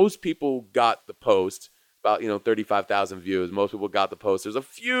 most people got the post, about 35,000 views. Most people got the post. There's a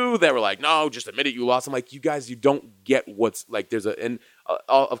few that were like, no, just admit it, you lost. I'm like, you guys, you don't get what's like.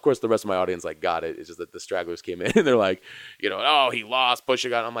 Of course, the rest of my audience like got it. It's just that the stragglers came in and they're like, oh, he lost, Pusha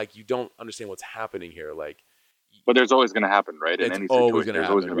got. I'm like, you don't understand what's happening here. Like, But there's always going to happen, right? In It's any always situation, gonna there's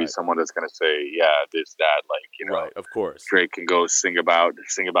always happen, going to be right. someone that's going to say, "Yeah, this, that." Like, Right, of course. Drake can go sing about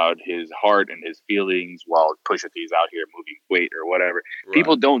his heart and his feelings while Pusha T's out here moving weight or whatever. Right.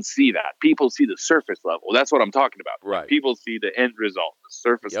 People don't see that. People see the surface level. That's what I'm talking about. Right. People see the end result, the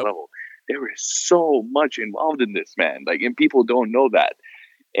surface Yep. level. There is so much involved in this, man. Like, and people don't know that.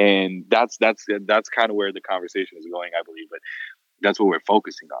 And that's kind of where the conversation is going, I believe. But that's what we're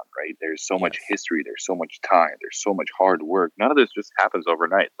focusing on, right? There's so much Yes. history. There's so much time. There's so much hard work. None of this just happens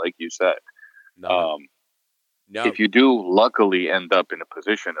overnight, like you said. No. If you do luckily end up in a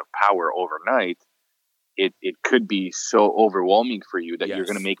position of power overnight, it could be so overwhelming for you that you're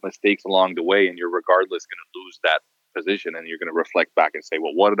going to make mistakes along the way, and you're regardless going to lose that position, and you're going to reflect back and say,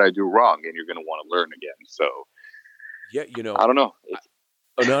 well, what did I do wrong? And you're going to want to learn again. So, yeah, I don't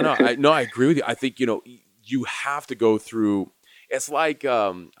know. I agree with you. I think, you have to go through. It's like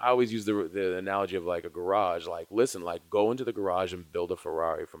I always use the analogy of like a garage. Like, listen, like go into the garage and build a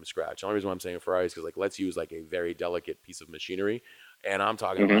Ferrari from scratch. The only reason why I'm saying Ferrari is because like let's use like a very delicate piece of machinery, and I'm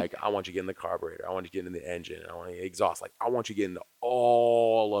talking like I want you to get in the carburetor, I want you to get in the engine, I want you to exhaust, like I want you to get into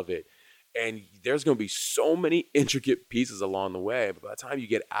all of it. And there's going to be so many intricate pieces along the way, but by the time you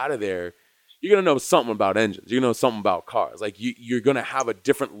get out of there, you're going to know something about engines. You're going to know something about cars. Like you're going to have a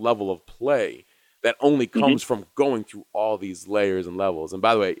different level of play that only comes from going through all these layers and levels. And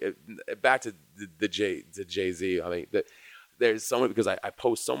by the way, back to the Jay-Z, I mean, there's so much, because I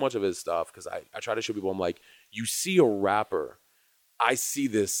post so much of his stuff, because I try to show people, I'm like, you see a rapper, I see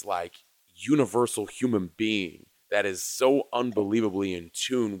this like universal human being that is so unbelievably in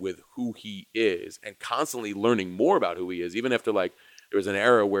tune with who he is and constantly learning more about who he is, even after like there was an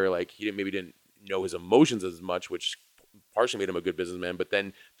era where like he maybe didn't know his emotions as much, which partially made him a good businessman. But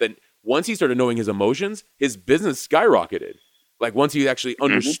then once he started knowing his emotions, his business skyrocketed. Like once he actually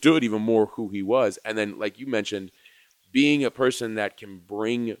understood even more who he was. And then like you mentioned, being a person that can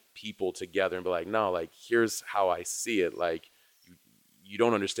bring people together and be like, no, like here's how I see it. Like you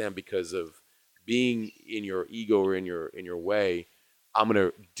don't understand because of being in your ego or in your way. I'm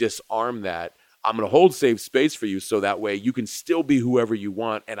going to disarm that. I'm going to hold safe space for you so that way you can still be whoever you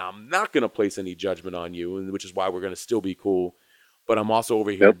want, and I'm not going to place any judgment on you, and which is why we're going to still be cool. But I'm also over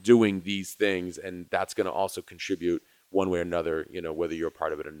here doing these things, and that's going to also contribute one way or another, whether you're a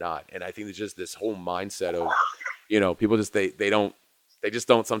part of it or not. And I think it's just this whole mindset of, people just they just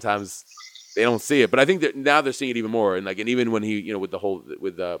don't sometimes they don't see it. But I think that now they're seeing it even more, and even when he with the whole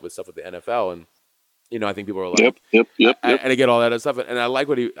with stuff with the NFL and. I think people are like, yep. And I get all that other stuff. And I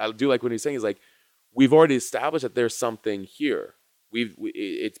do like what he's saying is like, we've already established that there's something here.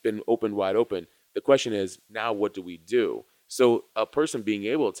 It's been opened wide open. The question is now, what do we do? So a person being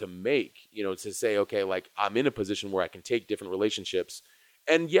able to make, to say, okay, like I'm in a position where I can take different relationships.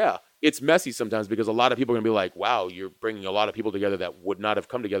 And yeah, it's messy sometimes because a lot of people are going to be like, wow, you're bringing a lot of people together that would not have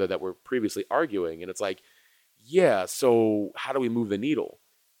come together that were previously arguing. And it's like, yeah, so how do we move the needle?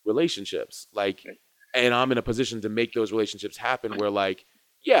 Relationships, like. And I'm in a position to make those relationships happen where like,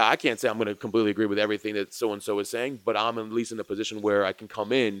 yeah, I can't say I'm going to completely agree with everything that so-and-so is saying, but I'm at least in a position where I can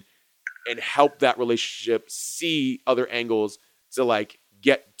come in and help that relationship see other angles to like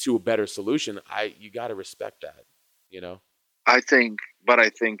get to a better solution. You got to respect that, I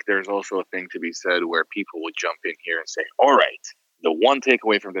think there's also a thing to be said where people would jump in here and say, all right, the one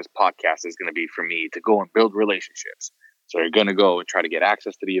takeaway from this podcast is going to be for me to go and build relationships. So you're going to go and try to get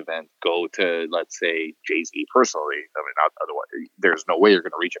access to the event, go to, let's say, Jay-Z personally. I mean, otherwise, there's no way you're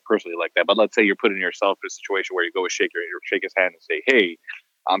going to reach it personally like that. But let's say you're putting yourself in a situation where you go and shake his hand and say, hey,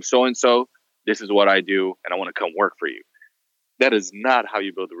 I'm so-and-so. This is what I do, and I want to come work for you. That is not how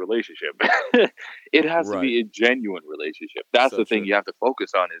you build a relationship. It has to be a genuine relationship. That's the thing you have to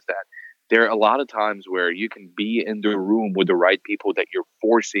focus on is that there are a lot of times where you can be in the room with the right people that you're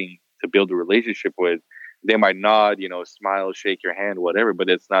forcing to build a relationship with. They might nod, smile, shake your hand, whatever, but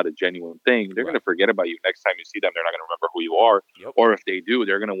it's not a genuine thing. They're going to forget about you next time you see them. They're not going to remember who you are. Or if they do,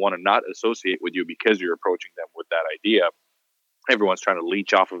 they're going to want to not associate with you because you're approaching them with that idea. Everyone's trying to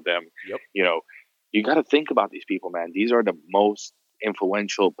leech off of them. You got to think about these people, man. These are the most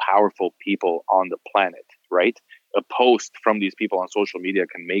influential, powerful people on the planet, right? A post from these people on social media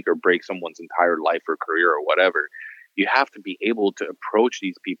can make or break someone's entire life or career or whatever. You have to be able to approach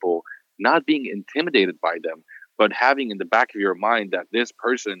these people not being intimidated by them, but having in the back of your mind that this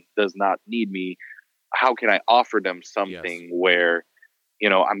person does not need me. How can I offer them something where,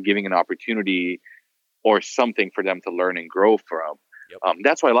 I'm giving an opportunity or something for them to learn and grow from?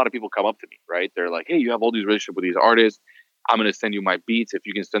 That's why a lot of people come up to me, right? They're like, hey, you have all these relationships with these artists. I'm going to send you my beats. If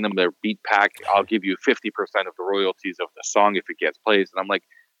you can send them their beat pack, I'll give you 50% of the royalties of the song if it gets played. And I'm like,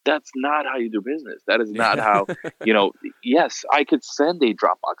 That's not how you do business. That is not how, you know, yes, I could send a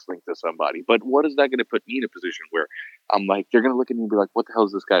Dropbox link to somebody, but what is that going to put me in a position where I'm like, they're going to look at me and be like, what the hell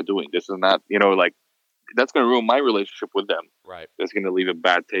is this guy doing? This is not, you know, like, that's going to ruin my relationship with them. Right. That's going to leave a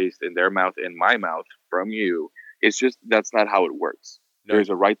bad taste in their mouth, in my mouth, from you. It's just, that's not how it works. No. There's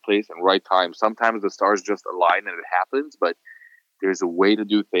a right place and right time. Sometimes the stars just align and it happens, but there's a way to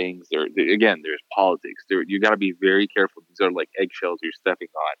do things. Again, there's politics. You got to be very careful. These are like eggshells you're stepping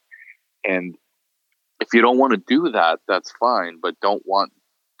on. And if you don't want to do that, that's fine. But don't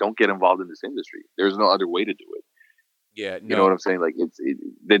get involved in this industry. There's no other way to do it. Yeah, no. You know what I'm saying? Like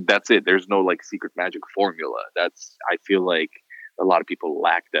that's it. There's no like secret magic formula. I feel like a lot of people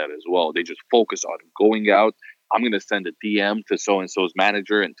lack that as well. They just focus on going out. I'm going to send a DM to so-and-so's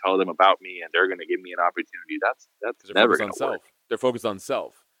manager and tell them about me, and they're going to give me an opportunity. That's never going to work. They're focused on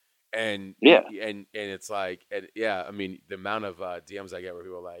self. And yeah, and it's like, and yeah, I mean, the amount of DMs I get where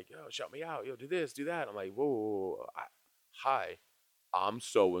people are like, yo, shout me out, yo, do this, do that. I'm like, whoa, hi, I'm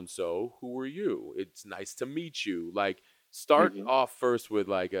so-and-so. Who are you? It's nice to meet you. Like, start off first with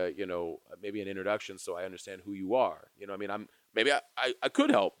like a, you know, maybe an introduction so I understand who you are. You know what I mean? I could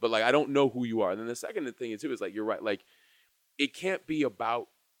help, but like, I don't know who you are. And then the second thing too is like, you're right. Like, it can't be about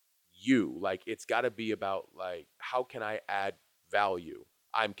you. Like, it's got to be about like, how can I add value?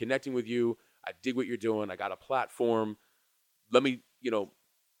 I'm connecting with you. I dig what you're doing. I got a platform. Let me, you know,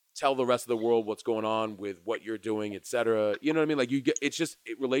 tell the rest of the world what's going on with what you're doing, etc. You know what I mean? Like,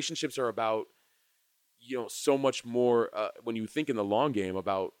 relationships are about, you know, so much more when you think in the long game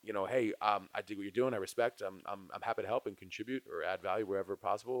about, you know, hey, I dig what you're doing. I respect. I'm happy to help and contribute or add value wherever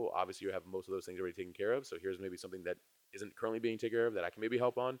possible. Obviously, you have most of those things already taken care of. So here's maybe something that isn't currently being taken care of that I can maybe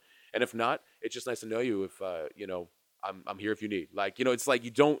help on. And if not, it's just nice to know you. If you know, I'm here if you need. Like, you know, it's like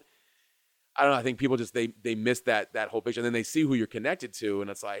you don't. I don't know. I think people just they miss that whole picture, and then they see who you're connected to, and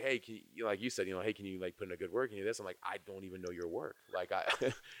it's like, hey, like you said, you know, hey, can you like put in a good work? Can you do this? I'm like, I don't even know your work, like I,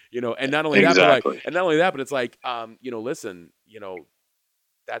 you know, and not only that, but it's like, you know, listen, you know,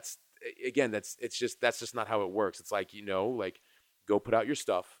 that's just not how it works. It's like, you know, like go put out your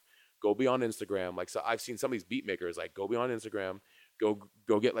stuff, go be on Instagram. Like, so I've seen some of these beat makers like go be on Instagram.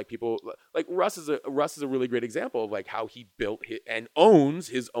 Go get like people like Russ is a really great example of like how he built and owns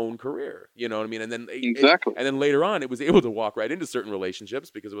his own career. You know what I mean? And then and then later on, it was able to walk right into certain relationships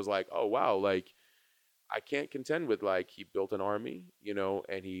because it was like, oh wow, like I can't contend with like he built an army, you know,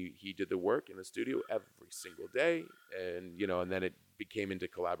 and he did the work in the studio every single day, and you know, and then it became into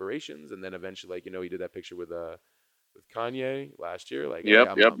collaborations, and then eventually, like, you know, he did that picture with Kanye last year. Like,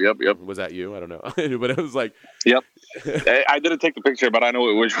 yep. Was that you? I don't know, but it was like, yep. I didn't take the picture, but I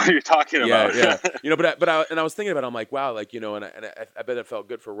know which one you're talking about. Yeah. You know, but I was thinking about it, I'm like, wow, like, you know, and I bet it felt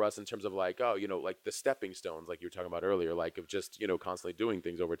good for Russ in terms of like, oh, you know, like the stepping stones, like you were talking about earlier, like of just, you know, constantly doing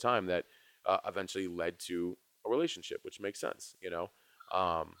things over time that eventually led to a relationship, which makes sense, you know.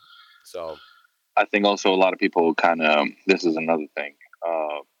 So I think also a lot of people kind of, this is another thing.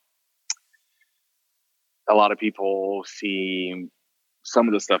 A lot of people see some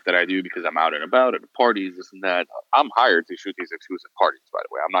of the stuff that I do because I'm out and about at parties, this and that. I'm hired to shoot these exclusive parties, by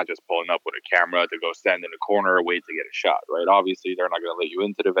the way. I'm not just pulling up with a camera to go stand in a corner and wait to get a shot, right? Obviously, they're not going to let you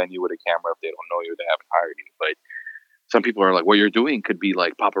into the venue with a camera if they don't know you, they haven't hired you. But some people are like, what you're doing could be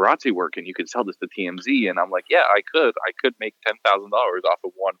like paparazzi work and you could sell this to TMZ. And I'm like, yeah, I could make $10,000 off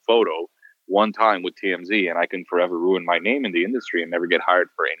of one photo one time with TMZ, and I can forever ruin my name in the industry and never get hired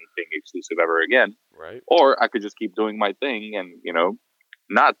for anything exclusive ever again. Right. Or I could just keep doing my thing and, you know,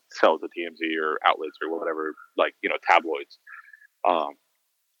 not sell to TMZ or outlets or whatever, like, you know, tabloids.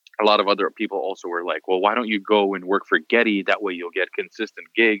 A lot of other people also were like, well, why don't you go and work for Getty? That way you'll get consistent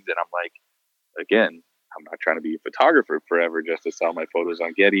gigs. And I'm like, again, I'm not trying to be a photographer forever just to sell my photos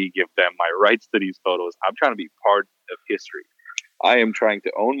on Getty, give them my rights to these photos. I'm trying to be part of history. I am trying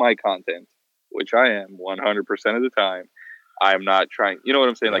to own my content, which I am 100% of the time. I am not trying, you know what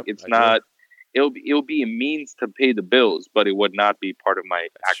I'm saying? Like, it's not, it'll be a means to pay the bills, but it would not be part of my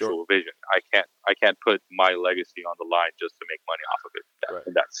actual vision. I can't put my legacy on the line just to make money off of it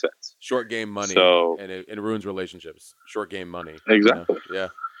in that sense. Short game money, and it ruins relationships. Short game money. Exactly. You know? Yeah.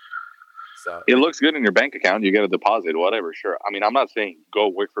 So it looks good in your bank account. You get a deposit, whatever. Sure. I mean, I'm not saying go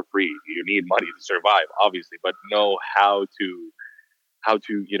work for free. You need money to survive, obviously, but know how to,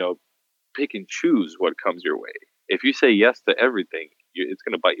 you know, pick and choose what comes your way. If you say yes to everything, it's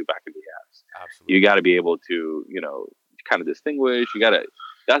going to bite you back in the ass. Absolutely. You got to be able to, you know, kind of distinguish.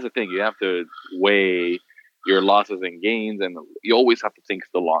 That's the thing. You have to weigh your losses and gains, and you always have to think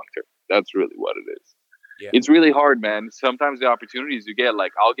the long term. That's really what it is. Yeah. It's really hard, man. Sometimes the opportunities you get,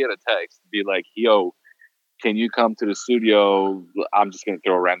 like I'll get a text, be like, yo, can you come to the studio? I'm just going to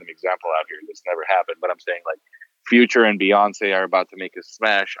throw a random example out here. This never happened, but I'm saying like Future and Beyonce are about to make a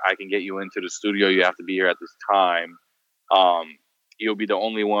smash. I can get you into the studio. You have to be here at this time. You'll be the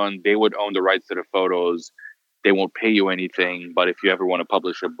only one. They would own the rights to the photos. They won't pay you anything. But if you ever want to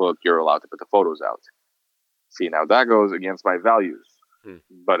publish a book, you're allowed to put the photos out. See, now that goes against my values.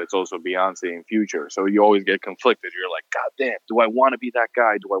 But it's also Beyonce and Future. So you always get conflicted. You're like, God damn, do I want to be that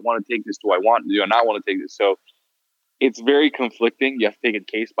guy? Do I want to take this? Do I not want to take this? So it's very conflicting. You have to take it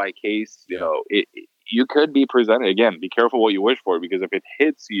case by case. You know, you could be presented, again, be careful what you wish for, because if it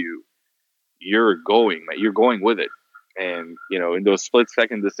hits you, you're going with it. And, you know, in those split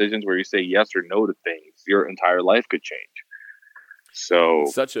second decisions where you say yes or no to things, your entire life could change. So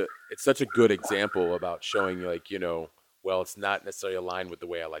it's such a good example about showing, like, you know, well, it's not necessarily aligned with the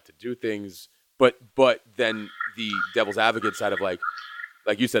way I like to do things, but then the devil's advocate side of like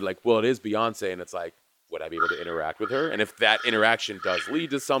you said, like, well, it is Beyonce, and it's like, would I be able to interact with her? And if that interaction does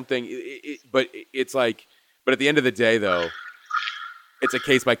lead to something, but at the end of the day, though, it's a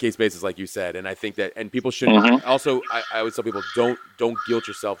case by case basis, like you said, and I think that, and people shouldn't. Also, I always tell people, don't guilt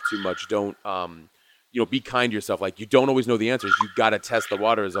yourself too much. Don't be kind to yourself. Like, you don't always know the answers. You got to test the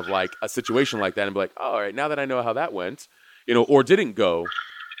waters of like a situation like that and be like, oh, all right, now that I know how that went, you know, or didn't go,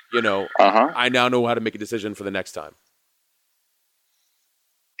 you know, I now know how to make a decision for the next time.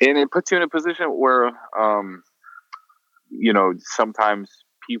 And it puts you in a position where, you know, sometimes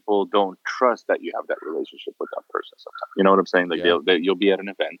people don't trust that you have that relationship with that person. Sometimes, you know what I'm saying? Like you'll be at an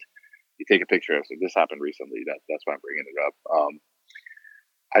event, you take a picture of it. This happened recently. That's why I'm bringing it up.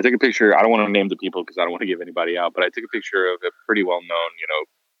 I took a picture. I don't want to name the people because I don't want to give anybody out, but I took a picture of a pretty well-known, you know,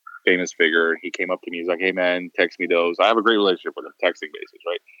 famous figure. He came up to me. He's like, hey, man, text me those. I have a great relationship with him, texting basis,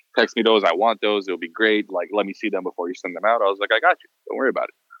 right? Text me those. I want those. It'll be great. Like, let me see them before you send them out. I was like, I got you. Don't worry about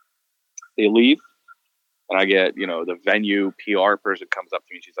it. They leave, and I get, you know, the venue PR person comes up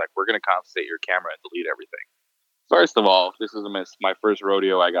to me. She's like, we're going to confiscate your camera and delete everything. First of all, this is my first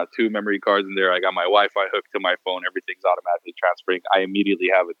rodeo. I got 2 memory cards in there. I got my Wi-Fi hooked to my phone. Everything's automatically transferring. I immediately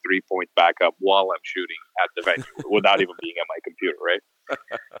have a 3-point backup while I'm shooting at the venue without even being at my computer, right?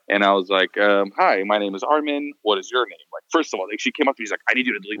 And I was like, hi, my name is Armin. What is your name? Like, first of all, like, she came up to me. She's like, I need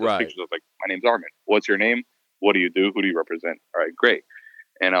you to delete those pictures. I was like, my name's Armin. What's your name? What do you do? Who do you represent? All right, great.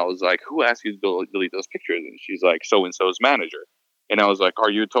 And I was like, who asked you to delete those pictures? And she's like, so-and-so's manager. And I was like, are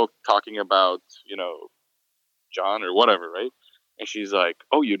you talking about, you know, John or whatever, right? And she's like,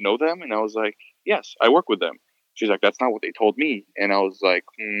 oh, you know them? And I was like, yes, I work with them. She's like, that's not what they told me. And I was like,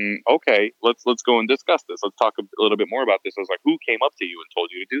 okay, let's go and discuss this. Let's talk a little bit more about this. I was like, who came up to you and told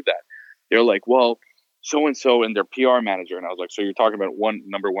you to do that? They're like, well, so-and-so and their PR manager. And I was like, so you're talking about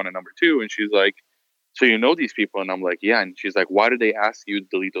number one and number 2? And she's like, so you know these people? And I'm like, yeah. And she's like, why did they ask you to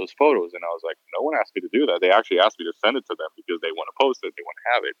delete those photos? And I was like, no one asked me to do that. They actually asked me to send it to them because they want to post it. They want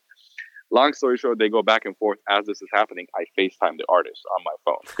to have it. Long story short, they go back and forth. As this is happening, I FaceTime the artist on my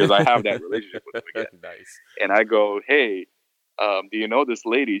phone because I have that relationship with them again. Nice. And I go, hey, do you know this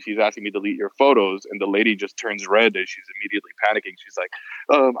lady? She's asking me to delete your photos. And the lady just turns red and she's immediately panicking. She's like,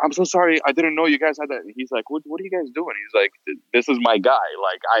 I'm so sorry. I didn't know you guys had that. And he's like, what are you guys doing? He's like, this is my guy.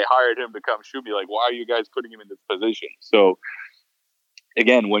 Like, I hired him to come shoot me. Like, why are you guys putting him in this position? So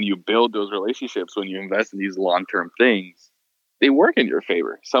again, when you build those relationships, when you invest in these long-term things, they work in your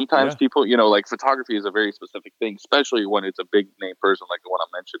favor. Sometimes people, you know, like photography is a very specific thing, especially when it's a big name person like the one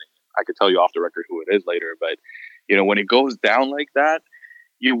I'm mentioning. I could tell you off the record who it is later, but you know, when it goes down like that,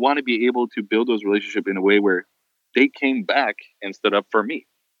 you want to be able to build those relationships in a way where they came back and stood up for me.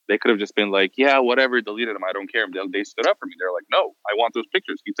 They could have just been like, yeah, whatever, deleted them. I don't care. They stood up for me. They're like, no, I want those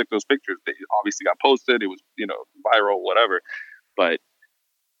pictures. He took those pictures. They obviously got posted. It was, you know, viral, whatever. But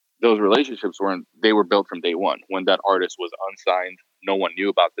those relationships they were built from day one. When that artist was unsigned, no one knew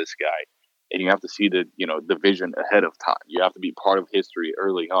about this guy. And you have to see the vision ahead of time. You have to be part of history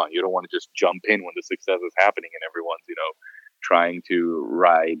early on. You don't want to just jump in when the success is happening and everyone's, you know, trying to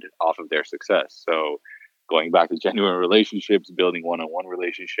ride off of their success. So going back to genuine relationships, building one-on-one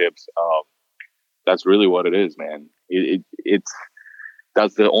relationships, that's really what it is, man.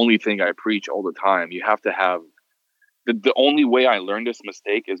 That's the only thing I preach all the time. You have to have the only way I learned this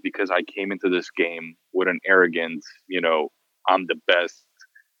mistake is because I came into this game with an arrogant, you know, I'm the best.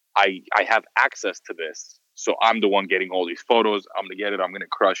 I have access to this. So I'm the one getting all these photos. I'm going to get it. I'm going to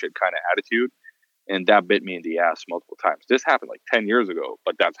crush it kind of attitude. And that bit me in the ass multiple times. This happened like 10 years ago,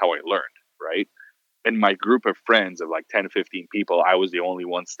 but that's how I learned, right? In my group of friends of like 10, 15 people, I was the only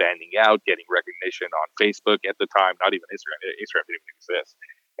one standing out, getting recognition on Facebook at the time, not even Instagram. Instagram didn't even exist.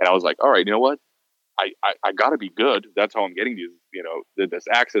 And I was like, all right, you know what? I got to be good. That's how I'm getting these, you know, this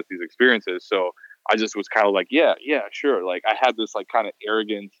access, these experiences. So I just was kind of like, yeah, sure. Like I had this like kind of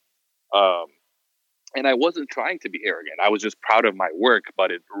arrogant, and I wasn't trying to be arrogant. I was just proud of my work,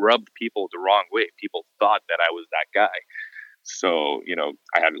 but it rubbed people the wrong way. People thought that I was that guy. So,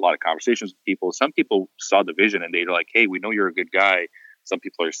 I had a lot of conversations with people. Some people saw the vision and they were like, hey, we know you're a good guy. Some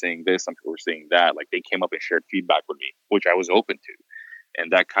people are saying this, some people are saying that. Like they came up and shared feedback with me, which I was open to.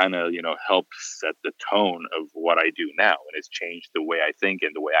 And that kind of, helped set the tone of what I do now. And it's changed the way I think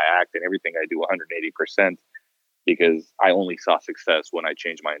and the way I act and everything I do 180%, because I only saw success when I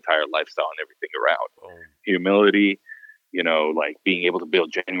changed my entire lifestyle and everything around. Oh. Humility, like being able to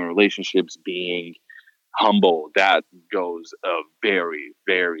build genuine relationships, being humble, that goes a very,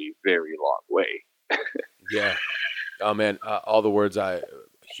 very, very long way. Yeah. Oh man, all the words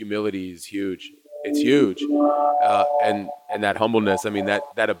humility is huge. It's huge. And that humbleness, I mean,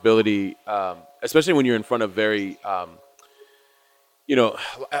 that ability, especially when you're in front of very, so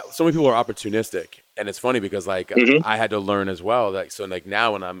many people are opportunistic, and it's funny because like I had to learn as well. Like, so like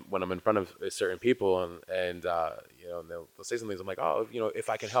now when I'm in front of certain people and they'll say some things, I'm like, oh, if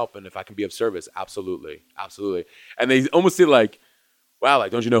I can help and if I can be of service, absolutely. And they almost see like, wow,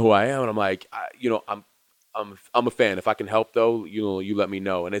 like, don't you know who I am? And I'm like, I'm a fan. If I can help though, you let me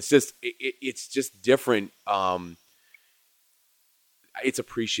know. And it's just different. It's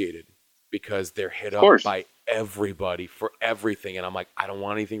appreciated because they're hit up by everybody for everything. And I'm like, I don't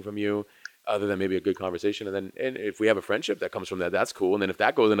want anything from you other than maybe a good conversation. And if we have a friendship that comes from that, that's cool. And then if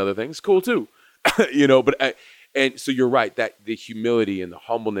that goes in other things, cool too. And so you're right, that the humility and the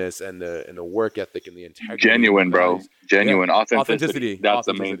humbleness and the work ethic and the integrity. Genuine, bro. Genuine. Yeah. Authenticity. That's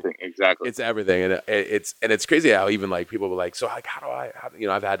the main thing. Exactly. It's everything. And it's crazy how even like people were like, so like, how do I,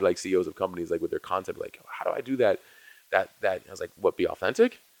 I've had like CEOs of companies like with their content, like, how do I do that? I was like, what, be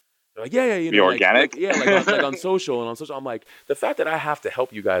authentic? They're like, yeah, be organic. Like on social and on social. I'm like, the fact that I have to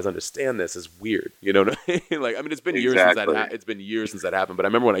help you guys understand this is weird. You know what I mean? Like, I mean, it's been years since that happened. But I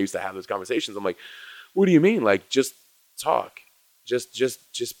remember when I used to have those conversations, I'm like, what do you mean? Like, just talk,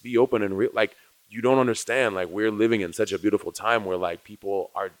 just be open and real. Like, you don't understand. Like, we're living in such a beautiful time where like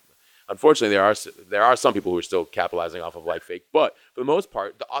people are. Unfortunately, there are some people who are still capitalizing off of like fake, but for the most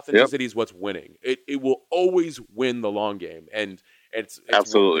part, the authenticity is what's winning. It will always win the long game, and it's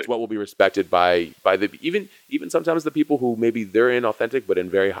absolutely it's what will be respected by the even sometimes the people who maybe they're inauthentic but in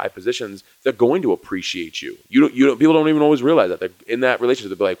very high positions. They're going to appreciate you. You don't people don't even always realize that they're in that relationship.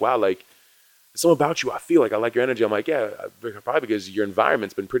 They'll be like, wow, like something about you. I feel like I like your energy. I'm like, yeah, probably because your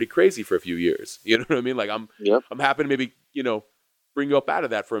environment's been pretty crazy for a few years. You know what I mean? Like I'm happy to maybe bring you up out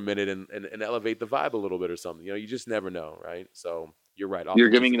of that for a minute and elevate the vibe a little bit or something. You just never know, right? So you're right. You're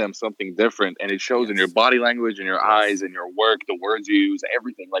giving them something different, and it shows in your body language, in your eyes, in your work, the words you use,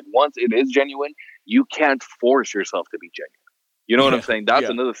 everything. Like once it is genuine, you can't force yourself to be genuine. You know what I'm saying? That's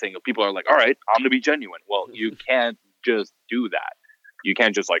another thing. People are like, all right, I'm going to be genuine. Well, you can't just do that. You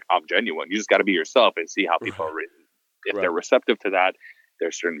can't just like, I'm genuine. You just got to be yourself and see how people are written. If they're receptive to that,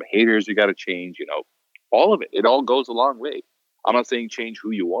 there's certain behaviors you got to change, all of it. It all goes a long way. I'm not saying change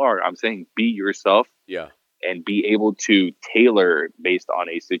who you are. I'm saying be yourself. Yeah. And be able to tailor based on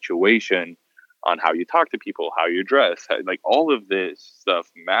a situation, on how you talk to people, how you dress. Like all of this stuff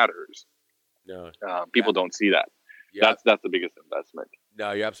matters. No, people don't see that. Yeah. That's the biggest investment.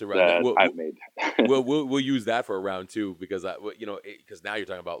 No, you're absolutely right. I've made. we'll use that for a round too, because because now you're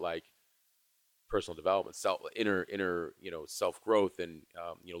talking about like personal development, inner self growth, and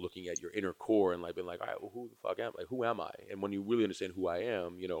looking at your inner core and like being like, all right, well, who the fuck am I? Like, who am I? And when you really understand who I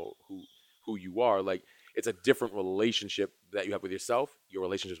am, who you are, like it's a different relationship that you have with yourself. Your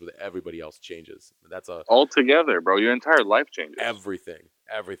relationships with everybody else changes. That's altogether, bro. Your entire life changes.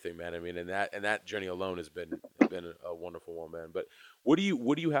 Everything, man. I mean, and that journey alone has been a wonderful one, man. But what do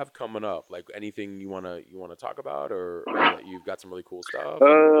you have coming up? Like anything you wanna talk about, or you've got some really cool stuff?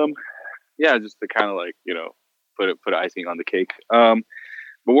 Yeah, just to kind of like put icing on the cake.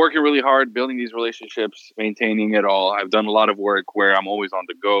 But working really hard, building these relationships, maintaining it all. I've done a lot of work where I'm always on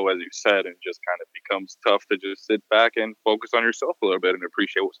the go, as you said, and just kind of becomes tough to just sit back and focus on yourself a little bit and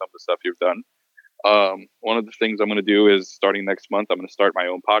appreciate some of the stuff you've done. One of the things I'm going to do is starting next month, I'm going to start my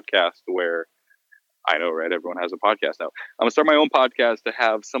own podcast where I know, right? Everyone has a podcast now. I'm going to start my own podcast to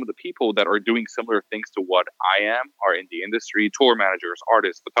have some of the people that are doing similar things to what I am are in the industry, tour managers,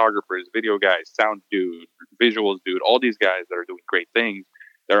 artists, photographers, video guys, sound dude, visuals dude, all these guys that are doing great things.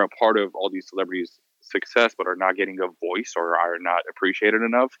 They're a part of all these celebrities' success, but are not getting a voice or are not appreciated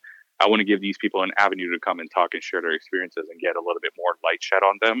enough. I want to give these people an avenue to come and talk and share their experiences and get a little bit more light shed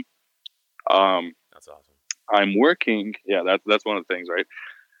on them. That's awesome. I'm working. Yeah, that's one of the things, right?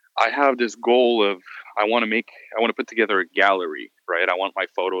 I have this goal of I want to put together a gallery, right? I want my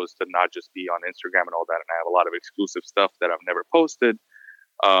photos to not just be on Instagram and all that. And I have a lot of exclusive stuff that I've never posted.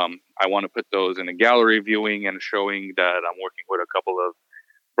 I want to put those in a gallery viewing and showing that I'm working with a couple of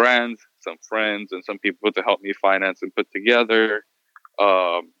brands, some friends, and some people to help me finance and put together.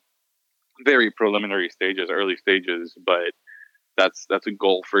 Very preliminary stages, early stages, but that's a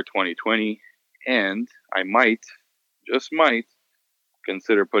goal for 2020. And I might, just might,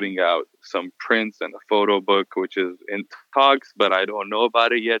 consider putting out some prints and a photo book, which is in talks, but I don't know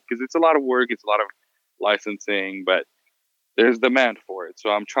about it yet because it's a lot of work. It's a lot of licensing, but there's demand for it.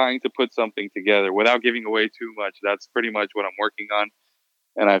 So I'm trying to put something together without giving away too much. That's pretty much what I'm working on.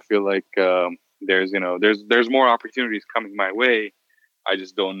 And I feel like there's more opportunities coming my way. I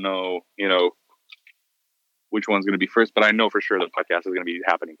just don't know, which one's going to be first, but I know for sure the podcast is going to be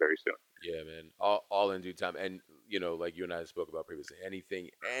happening very soon. Yeah, man. All in due time. And, like you and I spoke about previously, anything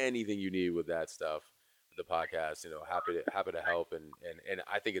you need with that stuff, the podcast, happy to help. And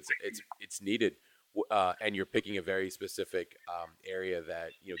I think it's needed. And you're picking a very specific area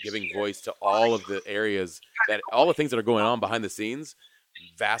that, giving voice to all of the areas all the things that are going on behind the scenes,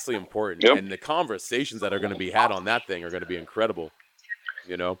 vastly important. Yep. And the conversations that are going to be had on that thing are going to be incredible,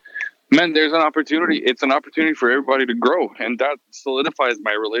 Man, there's an opportunity. It's an opportunity for everybody to grow. And that solidifies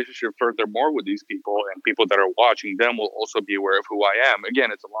my relationship furthermore with these people. And people that are watching them will also be aware of who I am.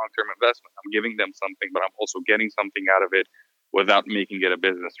 Again, it's a long-term investment. I'm giving them something, but I'm also getting something out of it without making it a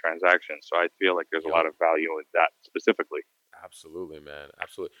business transaction. So I feel like there's a lot of value in that specifically. Absolutely, man.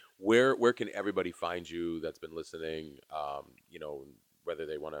 Absolutely. Where can everybody find you that's been listening? Whether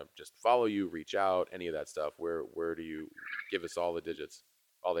they want to just follow you, reach out, any of that stuff. Where do you give us all the digits?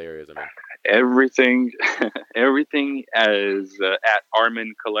 All the areas, I mean. Everything as at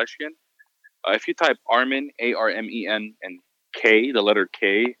Armen Kaleshian. If you type Armen, Armen, and K, the letter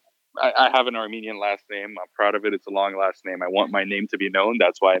K, I have an Armenian last name. I'm proud of it. It's a long last name. I want my name to be known.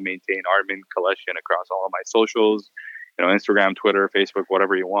 That's why I maintain Armen Kaleshian across all of my socials, Instagram, Twitter, Facebook,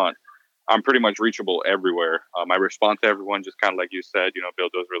 whatever you want. I'm pretty much reachable everywhere. I respond to everyone, just kind of like you said,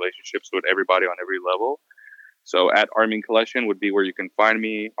 build those relationships with everybody on every level. So at Armen Kaleshian would be where you can find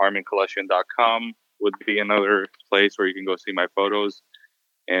me. ArmenKaleshian.com would be another place where you can go see my photos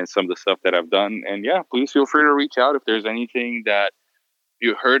and some of the stuff that I've done. And yeah, please feel free to reach out if there's anything that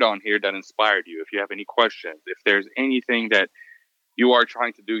you heard on here that inspired you. If you have any questions, if there's anything that you are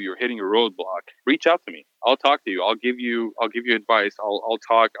trying to do, you're hitting a roadblock, reach out to me. I'll talk to you. I'll give you advice. I'll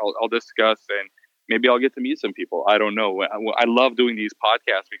talk. I'll discuss, and maybe I'll get to meet some people. I don't know. I love doing these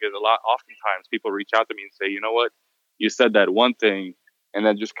podcasts because oftentimes people reach out to me and say, you know what, you said that one thing, and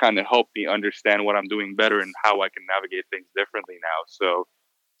that just kind of helped me understand what I'm doing better and how I can navigate things differently now. So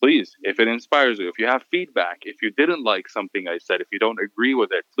please, if it inspires you, if you have feedback, if you didn't like something I said, if you don't agree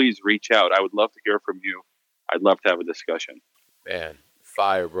with it, please reach out. I would love to hear from you. I'd love to have a discussion. Man,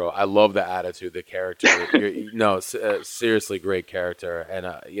 fire, bro. I love the attitude, the character. Seriously great character. And,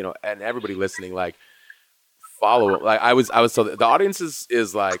 and everybody listening, follow. I was told the audience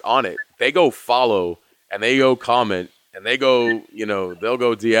is on it. They go follow and they go comment and they go, they'll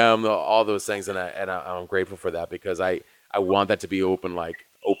go DM, all those things. And I'm grateful for that because I want that to be open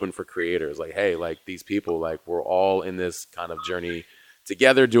for creators. Hey, these people, we're all in this kind of journey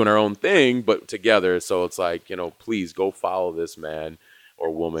together, doing our own thing, but together. So it's please go follow this man or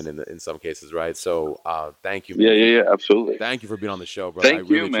woman in some cases, right? So thank you, man. Yeah, absolutely. Thank you for being on the show, bro. Thank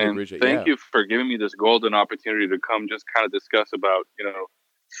you, man. Thank you for giving me this golden opportunity to come just kind of discuss about,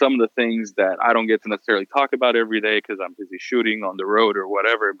 some of the things that I don't get to necessarily talk about every day because I'm busy shooting on the road or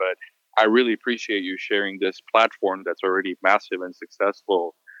whatever, but I really appreciate you sharing this platform that's already massive and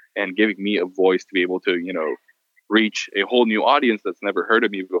successful and giving me a voice to be able to, reach a whole new audience that's never heard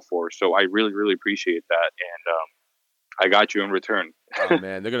of me before. So I really, really appreciate that. And I got you in return. Oh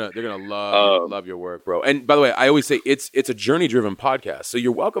man, they're gonna love your work, bro. And by the way, I always say it's a journey driven podcast. So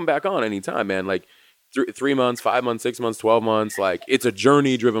you're welcome back on anytime, man. 3 months, 5 months, 6 months, 12 months. It's a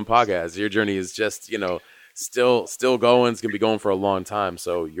journey driven podcast. Your journey is just, still going. It's gonna be going for a long time.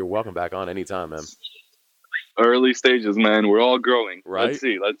 So you're welcome back on anytime, man. Early stages, man. We're all growing. Right.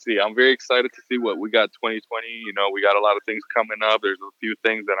 Let's see. I'm very excited to see what we got 2020. We got a lot of things coming up. There's a few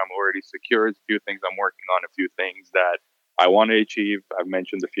things that I'm already secured, a few things I'm working on, a few things that I want to achieve. I've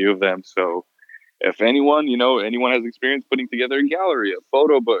mentioned a few of them. So if anyone has experience putting together a gallery, a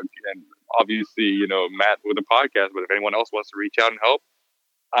photo book, and obviously, Matt with a podcast, but if anyone else wants to reach out and help,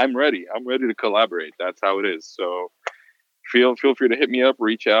 I'm ready. I'm ready to collaborate. That's how it is. So feel free to hit me up,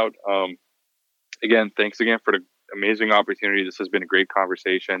 reach out. Again, thanks again for the amazing opportunity. This has been a great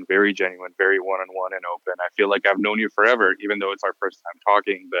conversation, very genuine, very one-on-one and open. I feel like I've known you forever, even though it's our first time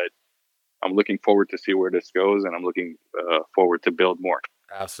talking, but I'm looking forward to see where this goes, and I'm looking forward to build more.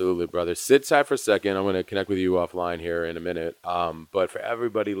 Absolutely, brother. Sit tight for a second. I'm going to connect with you offline here in a minute. But for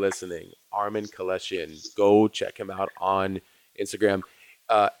everybody listening, Armen Keleshian, go check him out on Instagram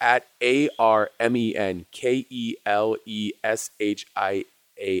at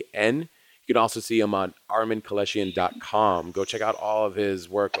ArmenKeleshian. You can also see him on armenkeleshian.com. Go check out all of his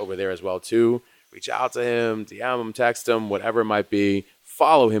work over there as well, too. Reach out to him, DM him, text him, whatever it might be.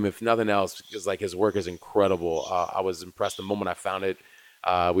 Follow him, if nothing else, because like his work is incredible. I was impressed the moment I found it.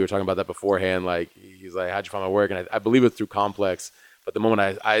 We were talking about that beforehand. Like, he's like, how'd you find my work? And I believe it through Complex. But the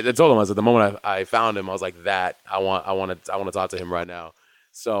moment I told him, I said, the moment I found him, I was like, I want to talk to him right now.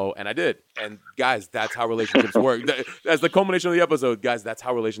 So, and I did. And guys, that's how relationships work. That's the culmination of the episode, guys. That's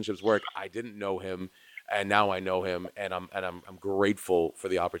how relationships work. I didn't know him, and now I know him, and I'm grateful for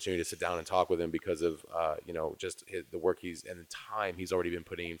the opportunity to sit down and talk with him because of just the work and the time he's already been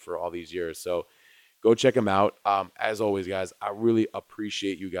putting in for all these years. So, go check him out. As always, guys, I really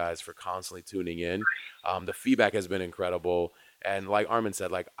appreciate you guys for constantly tuning in. The feedback has been incredible. And like Armen said,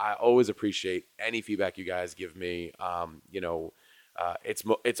 like, I always appreciate any feedback you guys give me.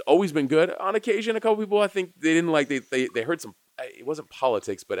 It's always been good. On occasion, a couple people, I think they didn't like, they heard some, it wasn't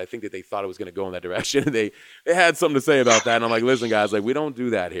politics, but I think that they thought it was going to go in that direction. They had something to say about that. And I'm like, listen, guys, like, we don't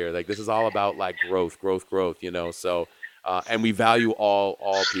do that here. Like, this is all about like growth, So, and we value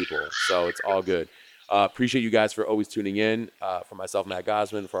all people. So it's all good. Appreciate you guys for always tuning in. For myself, Matt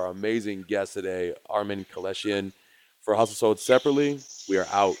Gosman, for our amazing guest today, Armen Keleshian. For Hustle Sold Separately, we are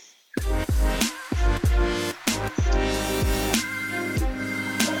out.